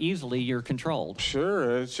more easily you're controlled.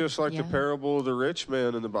 Sure. It's just like the parable of the rich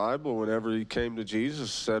man in the Bible. Whenever he came to Jesus,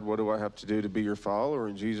 said, what do I have to do to be your follower?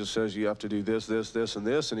 And Jesus says, you have to do this, this, this, and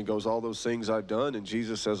this. And he goes, all those things I've done. And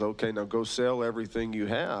Jesus says, okay, now go sell everything you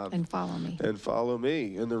have. And follow me. And follow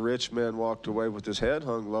me. And the rich man walked away with his head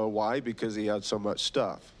hung low. Why? Because he had so much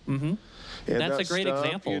stuff. Mm-hmm. And that's a great stuff,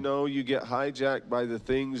 example. You know, you get hijacked by the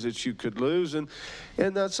things that you could lose, and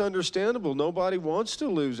that's understandable. Nobody wants to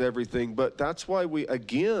lose everything, but that's why we,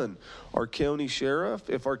 again, our county sheriff,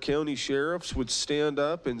 if our county sheriffs would stand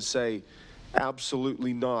up and say,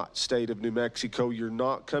 absolutely not, state of New Mexico, you're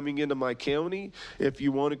not coming into my county. If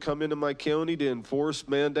you want to come into my county to enforce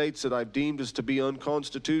mandates that I've deemed as to be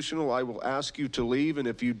unconstitutional, I will ask you to leave, and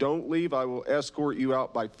if you don't leave, I will escort you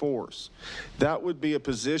out by force. That would be a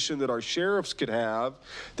position that our sheriffs could have.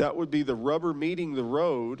 That would be the rubber meeting the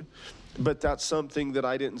road. But that's something that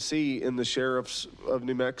I didn't see in the sheriffs of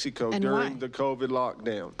New Mexico during the COVID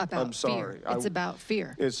lockdown. I'm sorry. Fear. It's about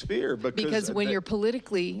fear. It's fear. Because when you're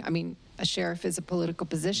politically, I mean, a sheriff is a political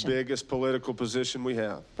position. Biggest political position we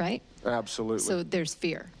have. Right? Absolutely. So there's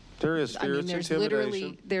fear. There is fear. I mean, it's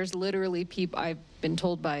intimidation. There's literally people, I've been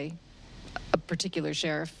told by a particular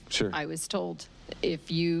sheriff, I was told,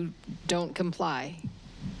 if you don't comply,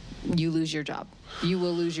 you lose your job. You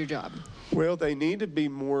will lose your job. Well, they need to be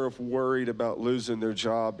more worried about losing their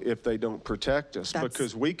job if they don't protect us,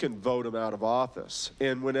 because we can vote them out of office.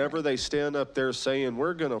 And whenever they stand up there saying,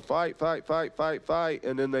 we're going to fight,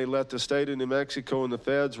 and then they let the state of New Mexico and the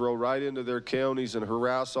feds roll right into their counties and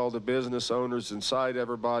harass all the business owners and cite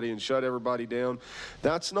everybody and shut everybody down,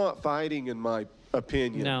 that's not fighting in my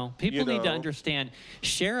opinion. No, people need to understand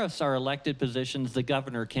sheriffs are elected positions the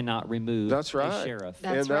governor cannot remove. That's right. A sheriff.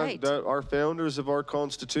 That's right. Our founders of our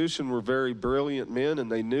Constitution were very brilliant men,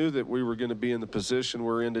 and they knew that we were going to be in the position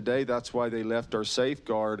we're in today. That's why they left our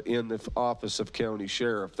safeguard in the office of county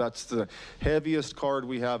sheriff. That's the heaviest card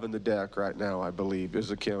we have in the deck right now, I believe, is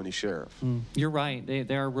the county sheriff. You're right.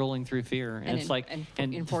 They are ruling through fear, and it's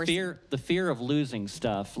the fear of losing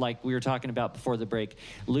stuff, like we were talking about before the break,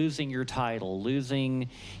 losing your title, losing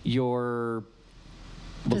your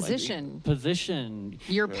position,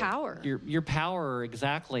 your power, your power,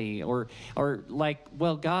 exactly, or like,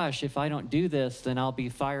 well, gosh, if I don't do this, then I'll be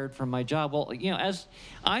fired from my job. Well, as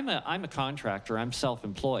I'm a contractor, I'm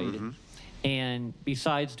self-employed. Mm-hmm. And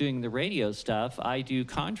besides doing the radio stuff, I do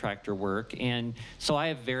contractor work. And so I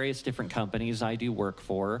have various different companies I do work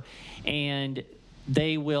for. And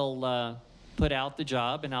they will put out the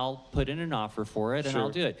job, and I'll put in an offer for it, and I'll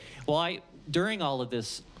do it. Well, during all of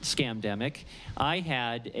this scamdemic, I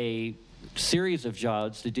had a series of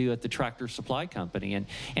jobs to do at the Tractor Supply Company.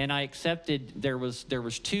 And I accepted, there was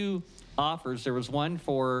two offers. There was one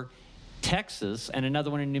for Texas and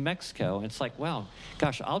another one in New Mexico. And it's like, wow,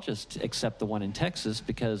 gosh, I'll just accept the one in Texas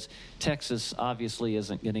because Texas obviously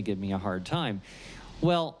isn't going to give me a hard time.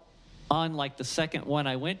 Well, on like the second one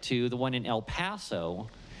I went to, the one in El Paso,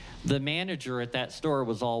 the manager at that store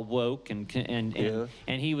was all woke and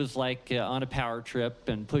he was like on a power trip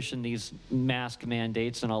and pushing these mask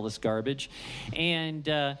mandates and all this garbage. And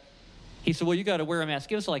he said, well, you got to wear a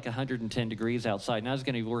mask. It was like 110 degrees outside, and I was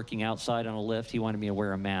going to be working outside on a lift. He wanted me to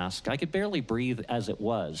wear a mask. I could barely breathe as it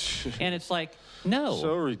was. And it's like, no.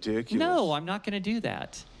 So ridiculous. No, I'm not going to do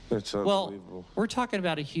that. That's unbelievable. Well, we're talking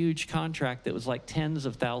about a huge contract that was like tens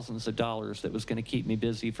of thousands of dollars that was going to keep me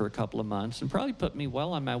busy for a couple of months and probably put me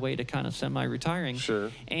well on my way to kind of semi-retiring.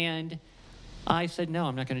 Sure. And I said, no,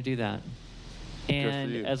 I'm not going to do that.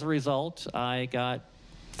 And as a result, I got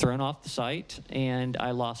thrown off the site, and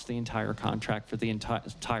I lost the entire contract for the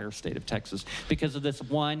entire state of Texas because of this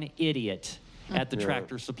one idiot at the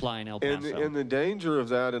Tractor Supply in El Paso. And the danger of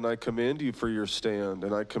that, and I commend you for your stand,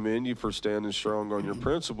 and I commend you for standing strong on your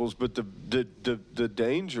principles, but the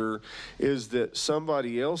danger is that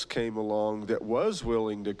somebody else came along that was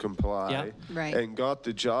willing to comply and got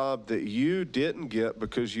the job that you didn't get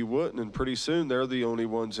because you wouldn't, and pretty soon they're the only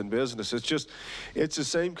ones in business. It's the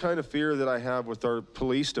same kind of fear that I have with our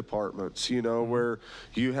police departments, where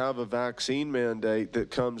you have a vaccine mandate that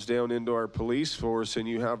comes down into our police force, and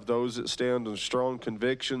you have those that stand on strong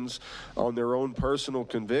convictions on their own personal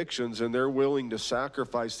convictions, and they're willing to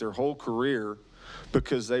sacrifice their whole career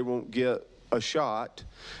because they won't get a shot.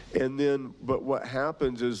 And then, but what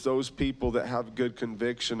happens is those people that have good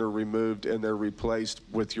conviction are removed, and they're replaced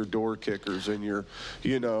with your door kickers and your,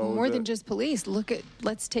 more than just police.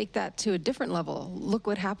 Let's take that to a different level. Look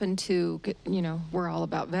what happened to, we're all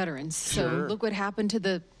about veterans. So look what happened to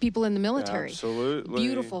the people in the military. Absolutely.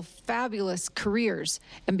 Beautiful, fabulous careers.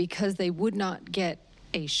 And because they would not get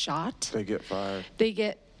a shot, they get fired. They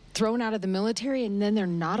get thrown out of the military, and then they're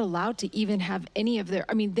not allowed to even have any of their,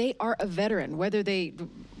 they are a veteran, whether they,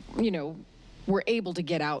 were able to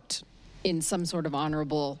get out in some sort of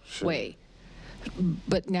honorable way.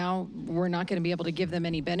 But now we're not going to be able to give them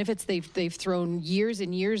any benefits. They've thrown years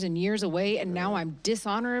and years and years away, and now I'm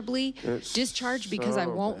dishonorably discharged because I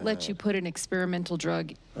won't let you put an experimental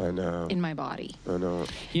drug in my body. I know.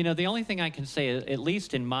 The only thing I can say, at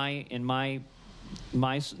least in my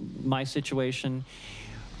situation,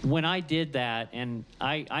 when I did that, and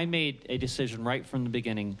I made a decision right from the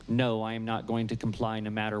beginning, no, I am not going to comply no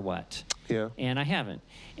matter what. Yeah. And I haven't.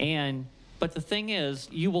 But the thing is,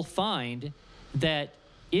 you will find that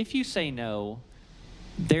if you say no,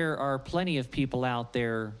 there are plenty of people out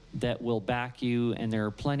there that will back you, and there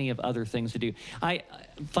are plenty of other things to do.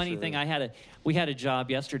 Funny thing, we had a job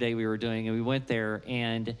yesterday we were doing, and we went there,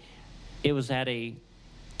 and it was at a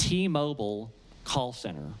T-Mobile call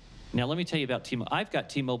center. Now, let me tell you about T-Mobile. I've got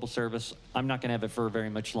T-Mobile service. I'm not going to have it for very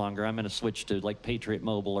much longer. I'm going to switch to like Patriot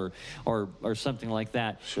Mobile or something like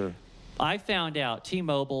that. Sure. I found out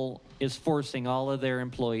T-Mobile is forcing all of their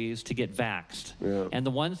employees to get vaxxed. Yeah. And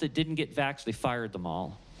the ones that didn't get vaxxed, they fired them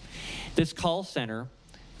all. This call center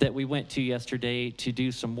that we went to yesterday to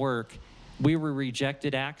do some work, we were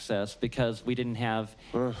rejected access because we didn't have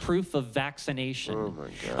proof of vaccination. Oh, my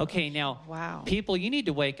God. Okay, now, people, you need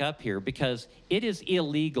to wake up here because it is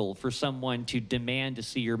illegal for someone to demand to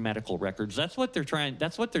see your medical records. That's what they're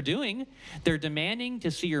doing. They're demanding to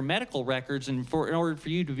see your medical records in order for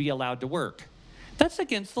you to be allowed to work. That's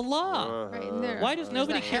against the law. Right, and Why does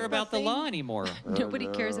nobody that care HIPAA about the thing? law anymore? Nobody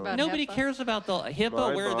cares about Nobody HIPAA. cares about the HIPAA.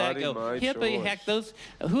 My Where did that body, go? my HIPAA, choice.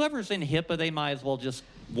 heck, whoever's in HIPAA, they might as well just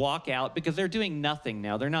walk out because they're doing nothing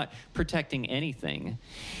now. They're not protecting anything.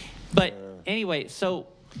 But anyway, so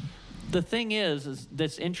the thing is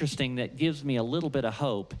that's interesting that gives me a little bit of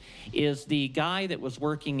hope is the guy that was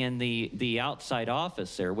working in the outside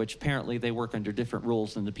office there, which apparently they work under different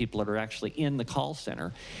rules than the people that are actually in the call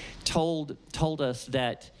center, told us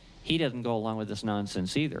that he doesn't go along with this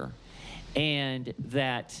nonsense either, and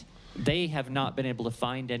that they have not been able to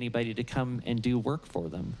find anybody to come and do work for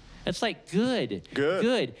them. It's like, good.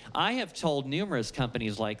 I have told numerous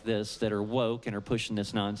companies like this that are woke and are pushing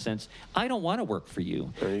this nonsense, I don't want to work for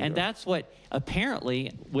you. And that's what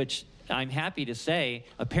apparently, which I'm happy to say,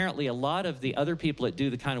 apparently a lot of the other people that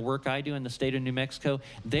do the kind of work I do in the state of New Mexico,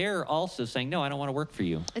 they're also saying, no, I don't want to work for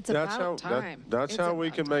you. It's about time. That's how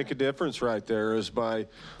we can make a difference right there, is by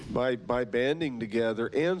banding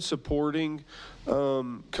together and supporting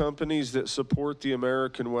companies that support the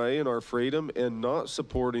American way and our freedom, and not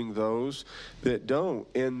supporting those that don't.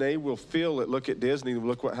 And they will feel it. Look at Disney.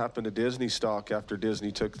 Look what happened to Disney stock after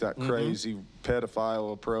Disney took that crazy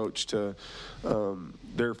pedophile approach to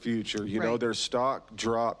their future. You know, their stock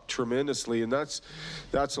dropped tremendously. And that's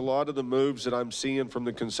a lot of the moves that I'm seeing from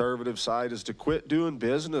the conservative side, is to quit doing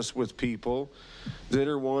business with people that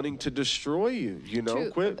are wanting to destroy you. You know,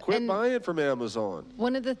 True. quit buying from Amazon.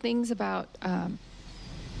 One of the things about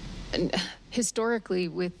historically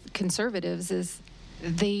with conservatives is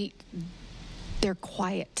they're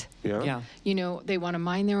quiet. Yeah. You know, they want to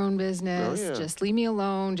mind their own business. Oh, yeah. Just leave me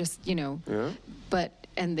alone. Just, you know. Yeah.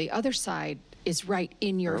 And the other side is right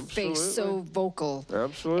in your face, so vocal.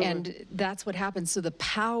 Absolutely. And that's what happens. So the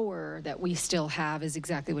power that we still have is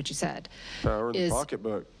exactly what you said. Power in the is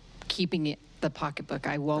pocketbook. Keeping it the pocketbook.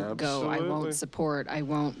 I won't go. I Absolutely. won't support. I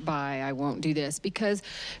won't buy. I won't do this. Because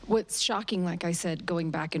what's shocking, like I said,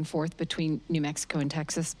 going back and forth between New Mexico and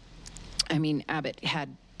Texas, I mean, Abbott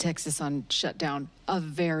had Texas on shutdown a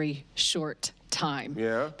very short time.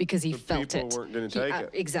 Yeah. Because he The felt people it. weren't gonna take it.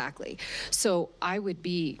 Exactly. So I would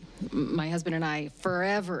be, my husband and I,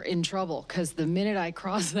 forever in trouble, because the minute I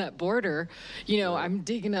cross that border, you know, I'm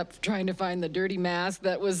digging up trying to find the dirty mask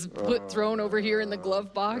that was thrown over here in the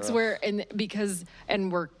glove box,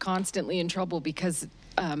 and we're constantly in trouble because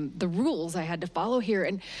the rules I had to follow here.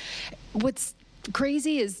 And what's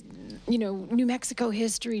crazy is, you know, New Mexico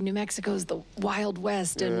history. New Mexico's the Wild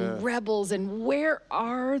West and rebels. And where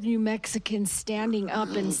are New Mexicans standing up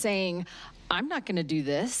and saying, I'm not going to do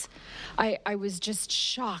this? I was just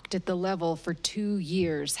shocked at the level for 2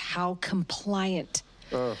 years how compliant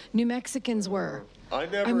New Mexicans were.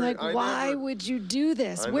 I'm like, why would you do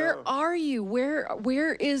this? Where are you?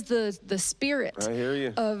 Where is the spirit I hear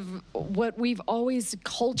you. of what we've always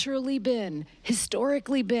culturally been,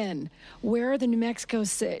 historically been? Where are the New Mexico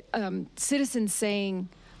citizens saying,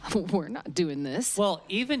 we're not doing this? Well,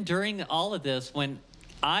 even during all of this, when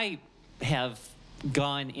I have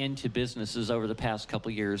gone into businesses over the past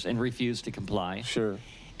couple years and refused to comply. Sure.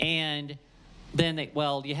 And then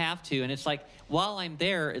you have to. And it's like, while I'm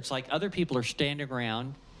there, it's like other people are standing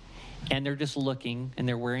around and they're just looking and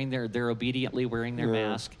they're obediently wearing their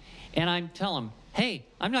mask. And I'm telling them, hey,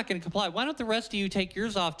 I'm not going to comply. Why don't the rest of you take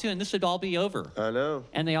yours off too? And this would all be over. I know.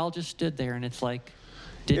 And they all just stood there and it's like,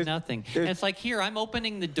 did nothing. And it's like, here, I'm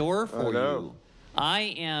opening the door for you.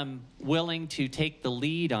 I am willing to take the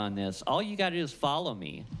lead on this. All you got to do is follow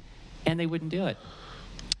me. And they wouldn't do it.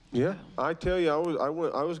 Yeah, I tell you, I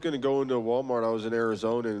was going to go into a Walmart. I was in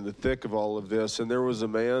Arizona in the thick of all of this, and there was a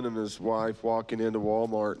man and his wife walking into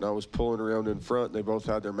Walmart, and I was pulling around in front, and they both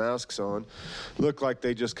had their masks on. Looked like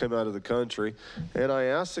they just came out of the country. And I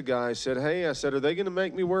asked the guy, I said, are they going to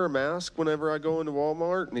make me wear a mask whenever I go into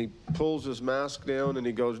Walmart? And he pulls his mask down, and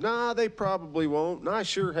he goes, nah, they probably won't. And I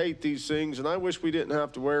sure hate these things, and I wish we didn't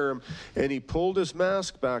have to wear them. And he pulled his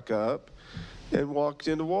mask back up and walked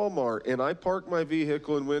into Walmart. And I parked my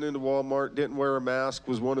vehicle and went into Walmart, didn't wear a mask,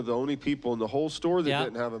 was one of the only people in the whole store that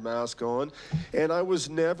didn't have a mask on. And I was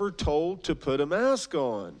never told to put a mask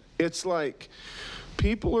on. It's like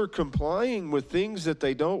people are complying with things that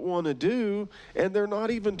they don't want to do, and they're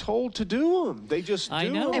not even told to do them. They just do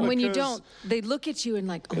them. And when you don't, they look at you and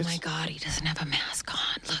like, oh my God, he doesn't have a mask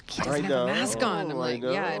on. Look, he doesn't have a mask on. I'm like,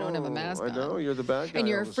 yeah, I don't have a mask on. I know, you're the bad guy. And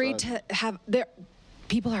you're afraid to have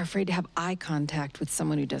people are afraid to have eye contact with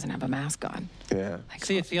someone who doesn't have a mask on. Yeah.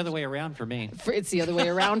 See, it's the other way around for me. It's the other way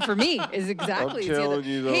around for me. Is exactly. I'm it's the other, telling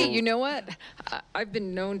you, though. Hey, you know what? I've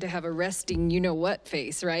been known to have a resting, you know what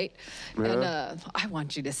face, right? Yeah. And I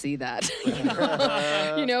want you to see that.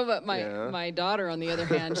 But my daughter, on the other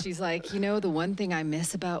hand, she's like, the one thing I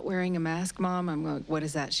miss about wearing a mask, Mom. I'm going, what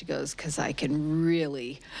is that? She goes, because I can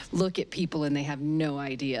really look at people and they have no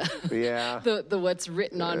idea. Yeah. the what's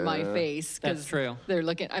written on my face. That's true. They're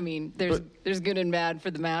looking. I mean, there's good and bad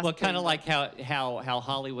for the mask. Well, kind of like how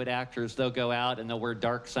Hollywood actors, they'll go out and they'll wear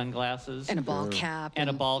dark sunglasses and a ball cap and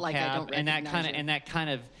a ball like cap and that kind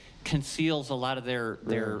of conceals a lot of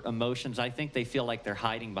their emotions. I think they feel like they're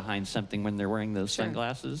hiding behind something when they're wearing those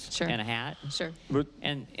sunglasses and a hat. Sure. But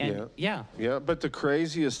yeah. But the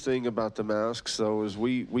craziest thing about the masks, though, is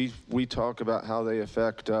we talk about how they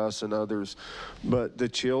affect us and others, but the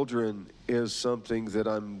children is something that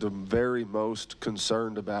I'm the very most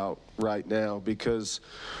concerned about right now, because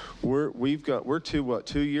we're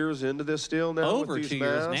 2 years into this deal now Over with these 2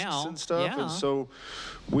 years masks now. and stuff, Yeah. and so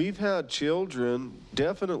we've had children,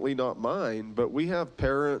 definitely not mine, but we have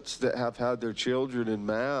parents that have had their children in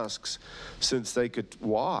masks since they could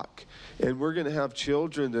walk. And we're going to have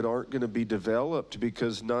children that aren't going to be developed,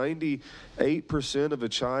 because 98% of a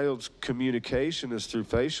child's communication is through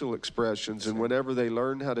facial expressions. And whenever they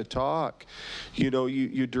learn how to talk,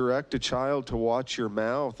 you direct a child to watch your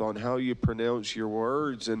mouth on how you pronounce your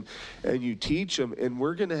words, and you teach them. And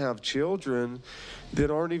we're going to have children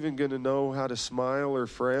that aren't even going to know how to smile or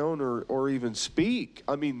frown or even speak.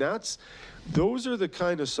 I mean, those are the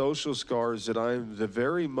kind of social scars that I'm the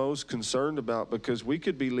very most concerned about, because we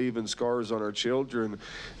could be leaving scars on our children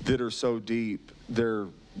that are so deep, they're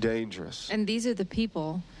dangerous. And these are the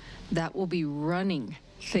people that will be running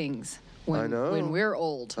things when we're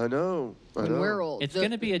old. I know. When we're old. It's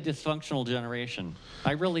going to be a dysfunctional generation.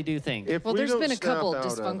 I really do think. Well, there's been a couple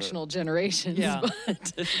dysfunctional generations. Yeah, but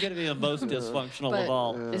this is going to be the most dysfunctional of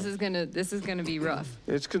all. This is gonna be rough.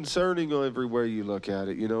 It's concerning everywhere you look at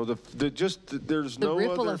it. There's no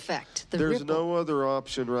ripple other effect. There's no other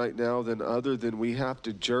option right now than we have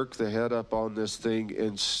to jerk the head up on this thing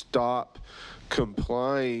and stop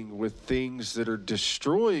complying with things that are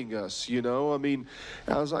destroying us. I mean,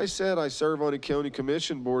 as I said, I serve on a county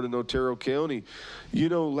commission board in Otero County.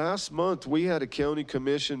 Last month we had a county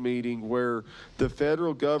commission meeting where the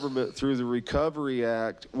federal government, through the Recovery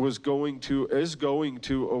Act, is going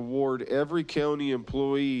to award every county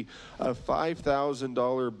employee a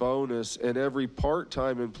 $5,000 bonus and every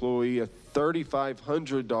part-time employee a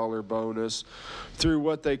 $3,500 bonus through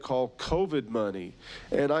what they call COVID money.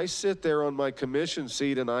 And I sit there on my commission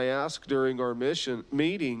seat and I ask during our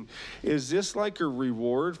meeting, is this like a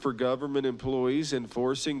reward for government employees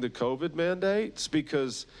enforcing the COVID mandates?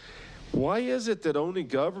 Because why is it that only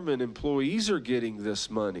government employees are getting this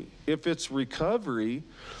money? If it's recovery,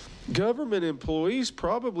 government employees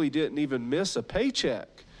probably didn't even miss a paycheck.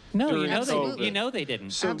 No, Absolutely. they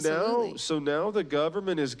didn't. So now the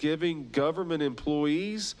government is giving government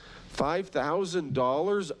employees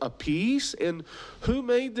 $5,000 a piece, and who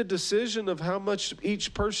made the decision of how much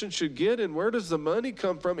each person should get, and where does the money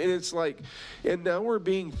come from? And it's like, and now we're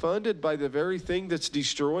being funded by the very thing that's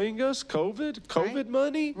destroying us, COVID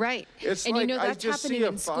money. Right. It's and like that's I just see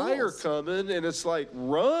a fire coming, and it's like,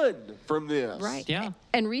 run from this. Right. Yeah.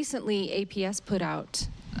 And recently, APS put out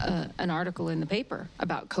an article in the paper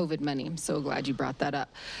about COVID money. I'm so glad you brought that up.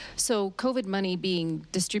 So COVID money being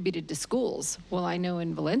distributed to schools. Well, I know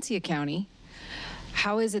in Valencia County,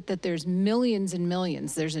 how is it that there's millions and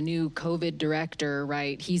millions? There's a new COVID director,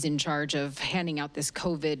 right? He's in charge of handing out this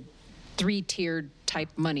COVID 3-tiered type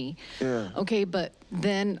money. Yeah. Okay, but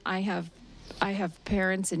then I have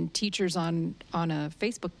parents and teachers on a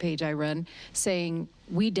Facebook page I run saying,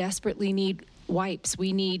 we desperately need wipes,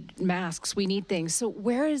 we need masks, we need things. So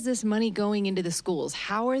where is this money going into the schools?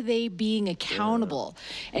 How are they being accountable?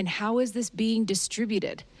 And how is this being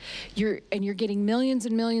distributed? You're getting millions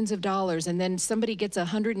and millions of dollars, and then somebody gets a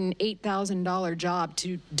 $108,000 job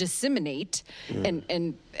to disseminate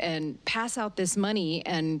and pass out this money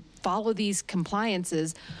and follow these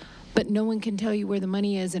compliances, but no one can tell you where the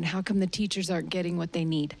money is, and how come the teachers aren't getting what they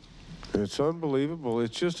need? It's unbelievable.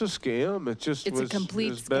 It's just a scam. It's a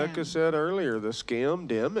complete as Becca scam. Said earlier, the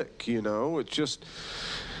scam-demic, It's just,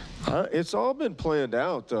 it's all been planned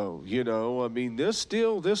out, though, I mean, this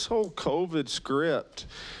whole COVID script,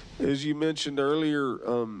 as you mentioned earlier,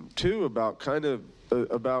 too, about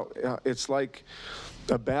it's like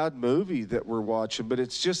a bad movie that we're watching, but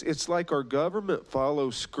it's like our government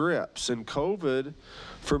follows scripts, and COVID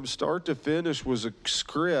from start to finish was a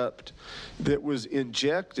script that was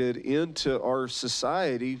injected into our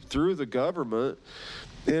society through the government.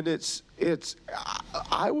 And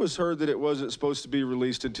I was heard that it wasn't supposed to be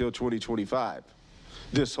released until 2025,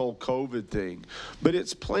 this whole COVID thing. But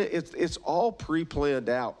it's all pre-planned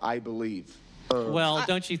out, I believe. Well,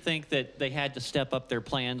 don't you think that they had to step up their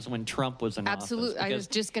plans when Trump was in office? Absolutely. I was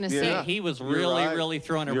just going to Yeah, say. he was really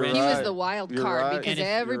throwing a wrench. He was the wild card because And if-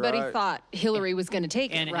 everybody thought Hillary was going to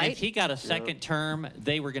take And it, right? if he got a second term,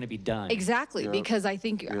 they were going to be done. Exactly, because I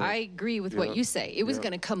think I agree with what you say. It was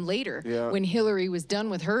going to come later when Hillary was done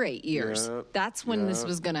with her 8 years. That's when this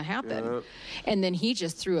was going to happen. And then he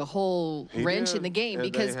just threw a whole wrench in the game And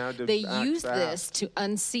because they they used this to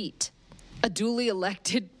unseat a duly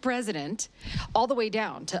elected president all the way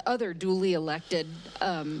down to other duly elected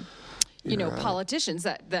politicians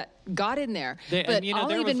that got in there. But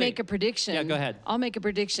I'll even make a prediction. Yeah, go ahead. I'll make a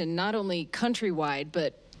prediction, not only countrywide,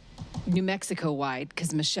 but New Mexico wide,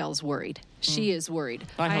 because Michelle's worried. She is worried.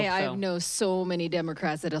 I know so many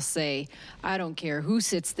Democrats that'll say, I don't care who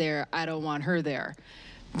sits there, I don't want her there.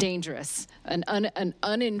 Dangerous. An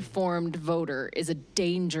uninformed voter is a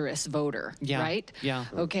dangerous voter, right? Yeah.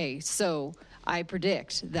 Okay, so I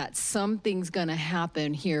predict that something's going to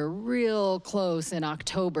happen here real close in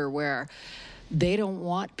October where they don't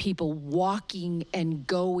want people walking and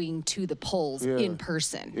going to the polls in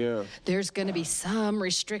person. Yeah. There's going to be some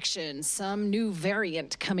restrictions, some new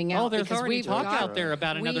variant coming out. Oh, there's because already we've talk got- out there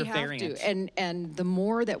about another we have variant. to. And the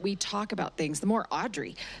more that we talk about things, the more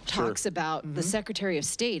Audrey talks about the Secretary of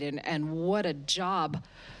State and what a job,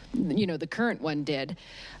 the current one did.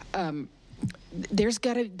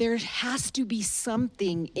 There has to be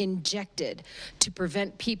something injected to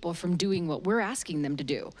prevent people from doing what we're asking them to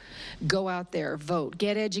do. Go out there, vote,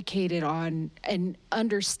 get educated on and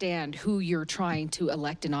understand who you're trying to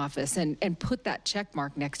elect in office and put that check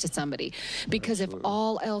mark next to somebody. Because if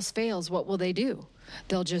all else fails, what will they do?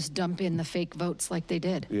 They'll just dump in the fake votes like they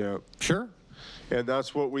did. Yeah. Sure. And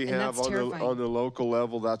that's what we have that's terrifying. on the local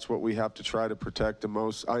level. That's what we have to try to protect the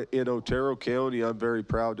most. In Otero County, I'm very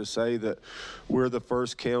proud to say that we're the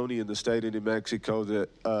first county in the state of New Mexico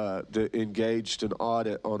that engaged an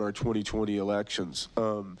audit on our 2020 elections.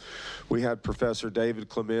 We had Professor David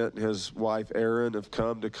Clement and his wife Erin have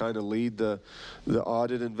come to kind of lead the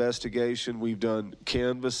audit investigation. We've done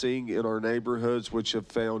canvassing in our neighborhoods, which have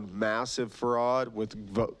found massive fraud with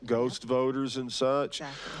ghost voters and such.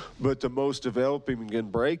 Exactly. But the most developing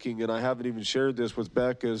and breaking, and I haven't even shared this with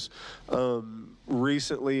Becca's,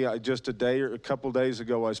 recently, a couple days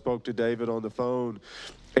ago, I spoke to David on the phone,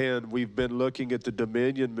 and we've been looking at the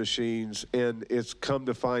Dominion machines, and it's come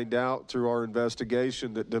to find out through our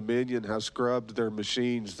investigation that Dominion has scrubbed their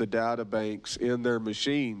machines, the data banks in their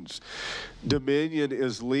machines. Dominion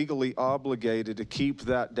is legally obligated to keep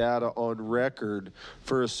that data on record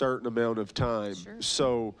for a certain amount of time. Sure.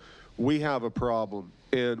 So we have a problem.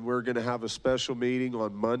 And we're going to have a special meeting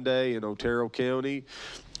on Monday in Otero County,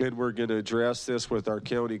 and we're going to address this with our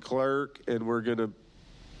county clerk, and we're going to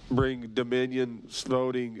bring Dominion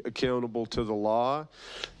voting accountable to the law.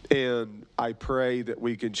 And I pray that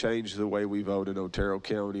we can change the way we vote in Otero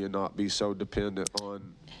County and not be so dependent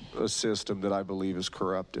on a system that I believe is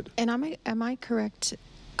corrupted. And am I correct,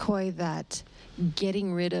 Couy, that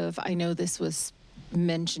getting rid of, I know this was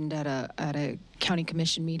mentioned at a county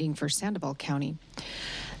commission meeting for Sandoval County,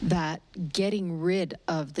 that getting rid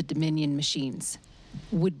of the Dominion machines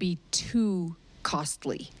would be too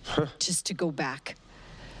costly just to go back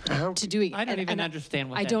to doing. I don't even understand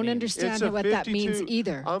what I that don't means. understand what that means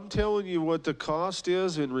either. I'm telling you what the cost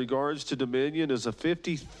is in regards to Dominion is a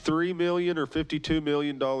 $53 million or $52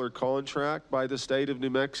 million contract by the state of New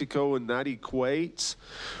Mexico, and that equates,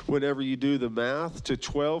 whenever you do the math, to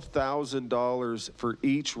 $12,000 for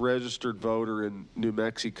each registered voter in New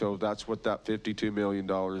Mexico. That's what that $52 million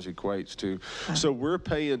equates to. So we're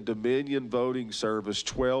paying Dominion Voting Service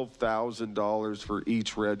 $12,000 for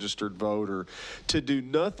each registered voter to do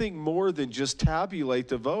nothing more than just tabulate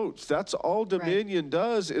the votes. That's all Dominion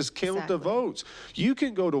does is count the votes. You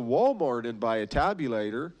can go to Walmart and buy a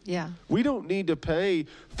tabulator. Yeah. We don't need to pay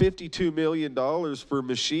 $52 million for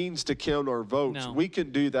machines to count our votes. No. We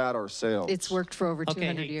can do that ourselves. It's worked for over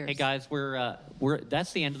 200 years. Hey guys, we're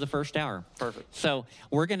that's the end of the first hour. Perfect. So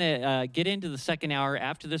we're going to get into the second hour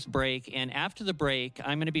after this break, and after the break,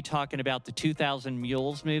 I'm going to be talking about the 2000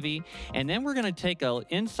 Mules movie, and then we're going to take an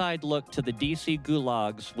inside look to the DC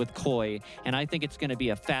Gulags with Couy, and I think it's going to be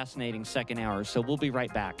a fascinating second hour. So we'll be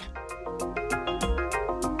right back.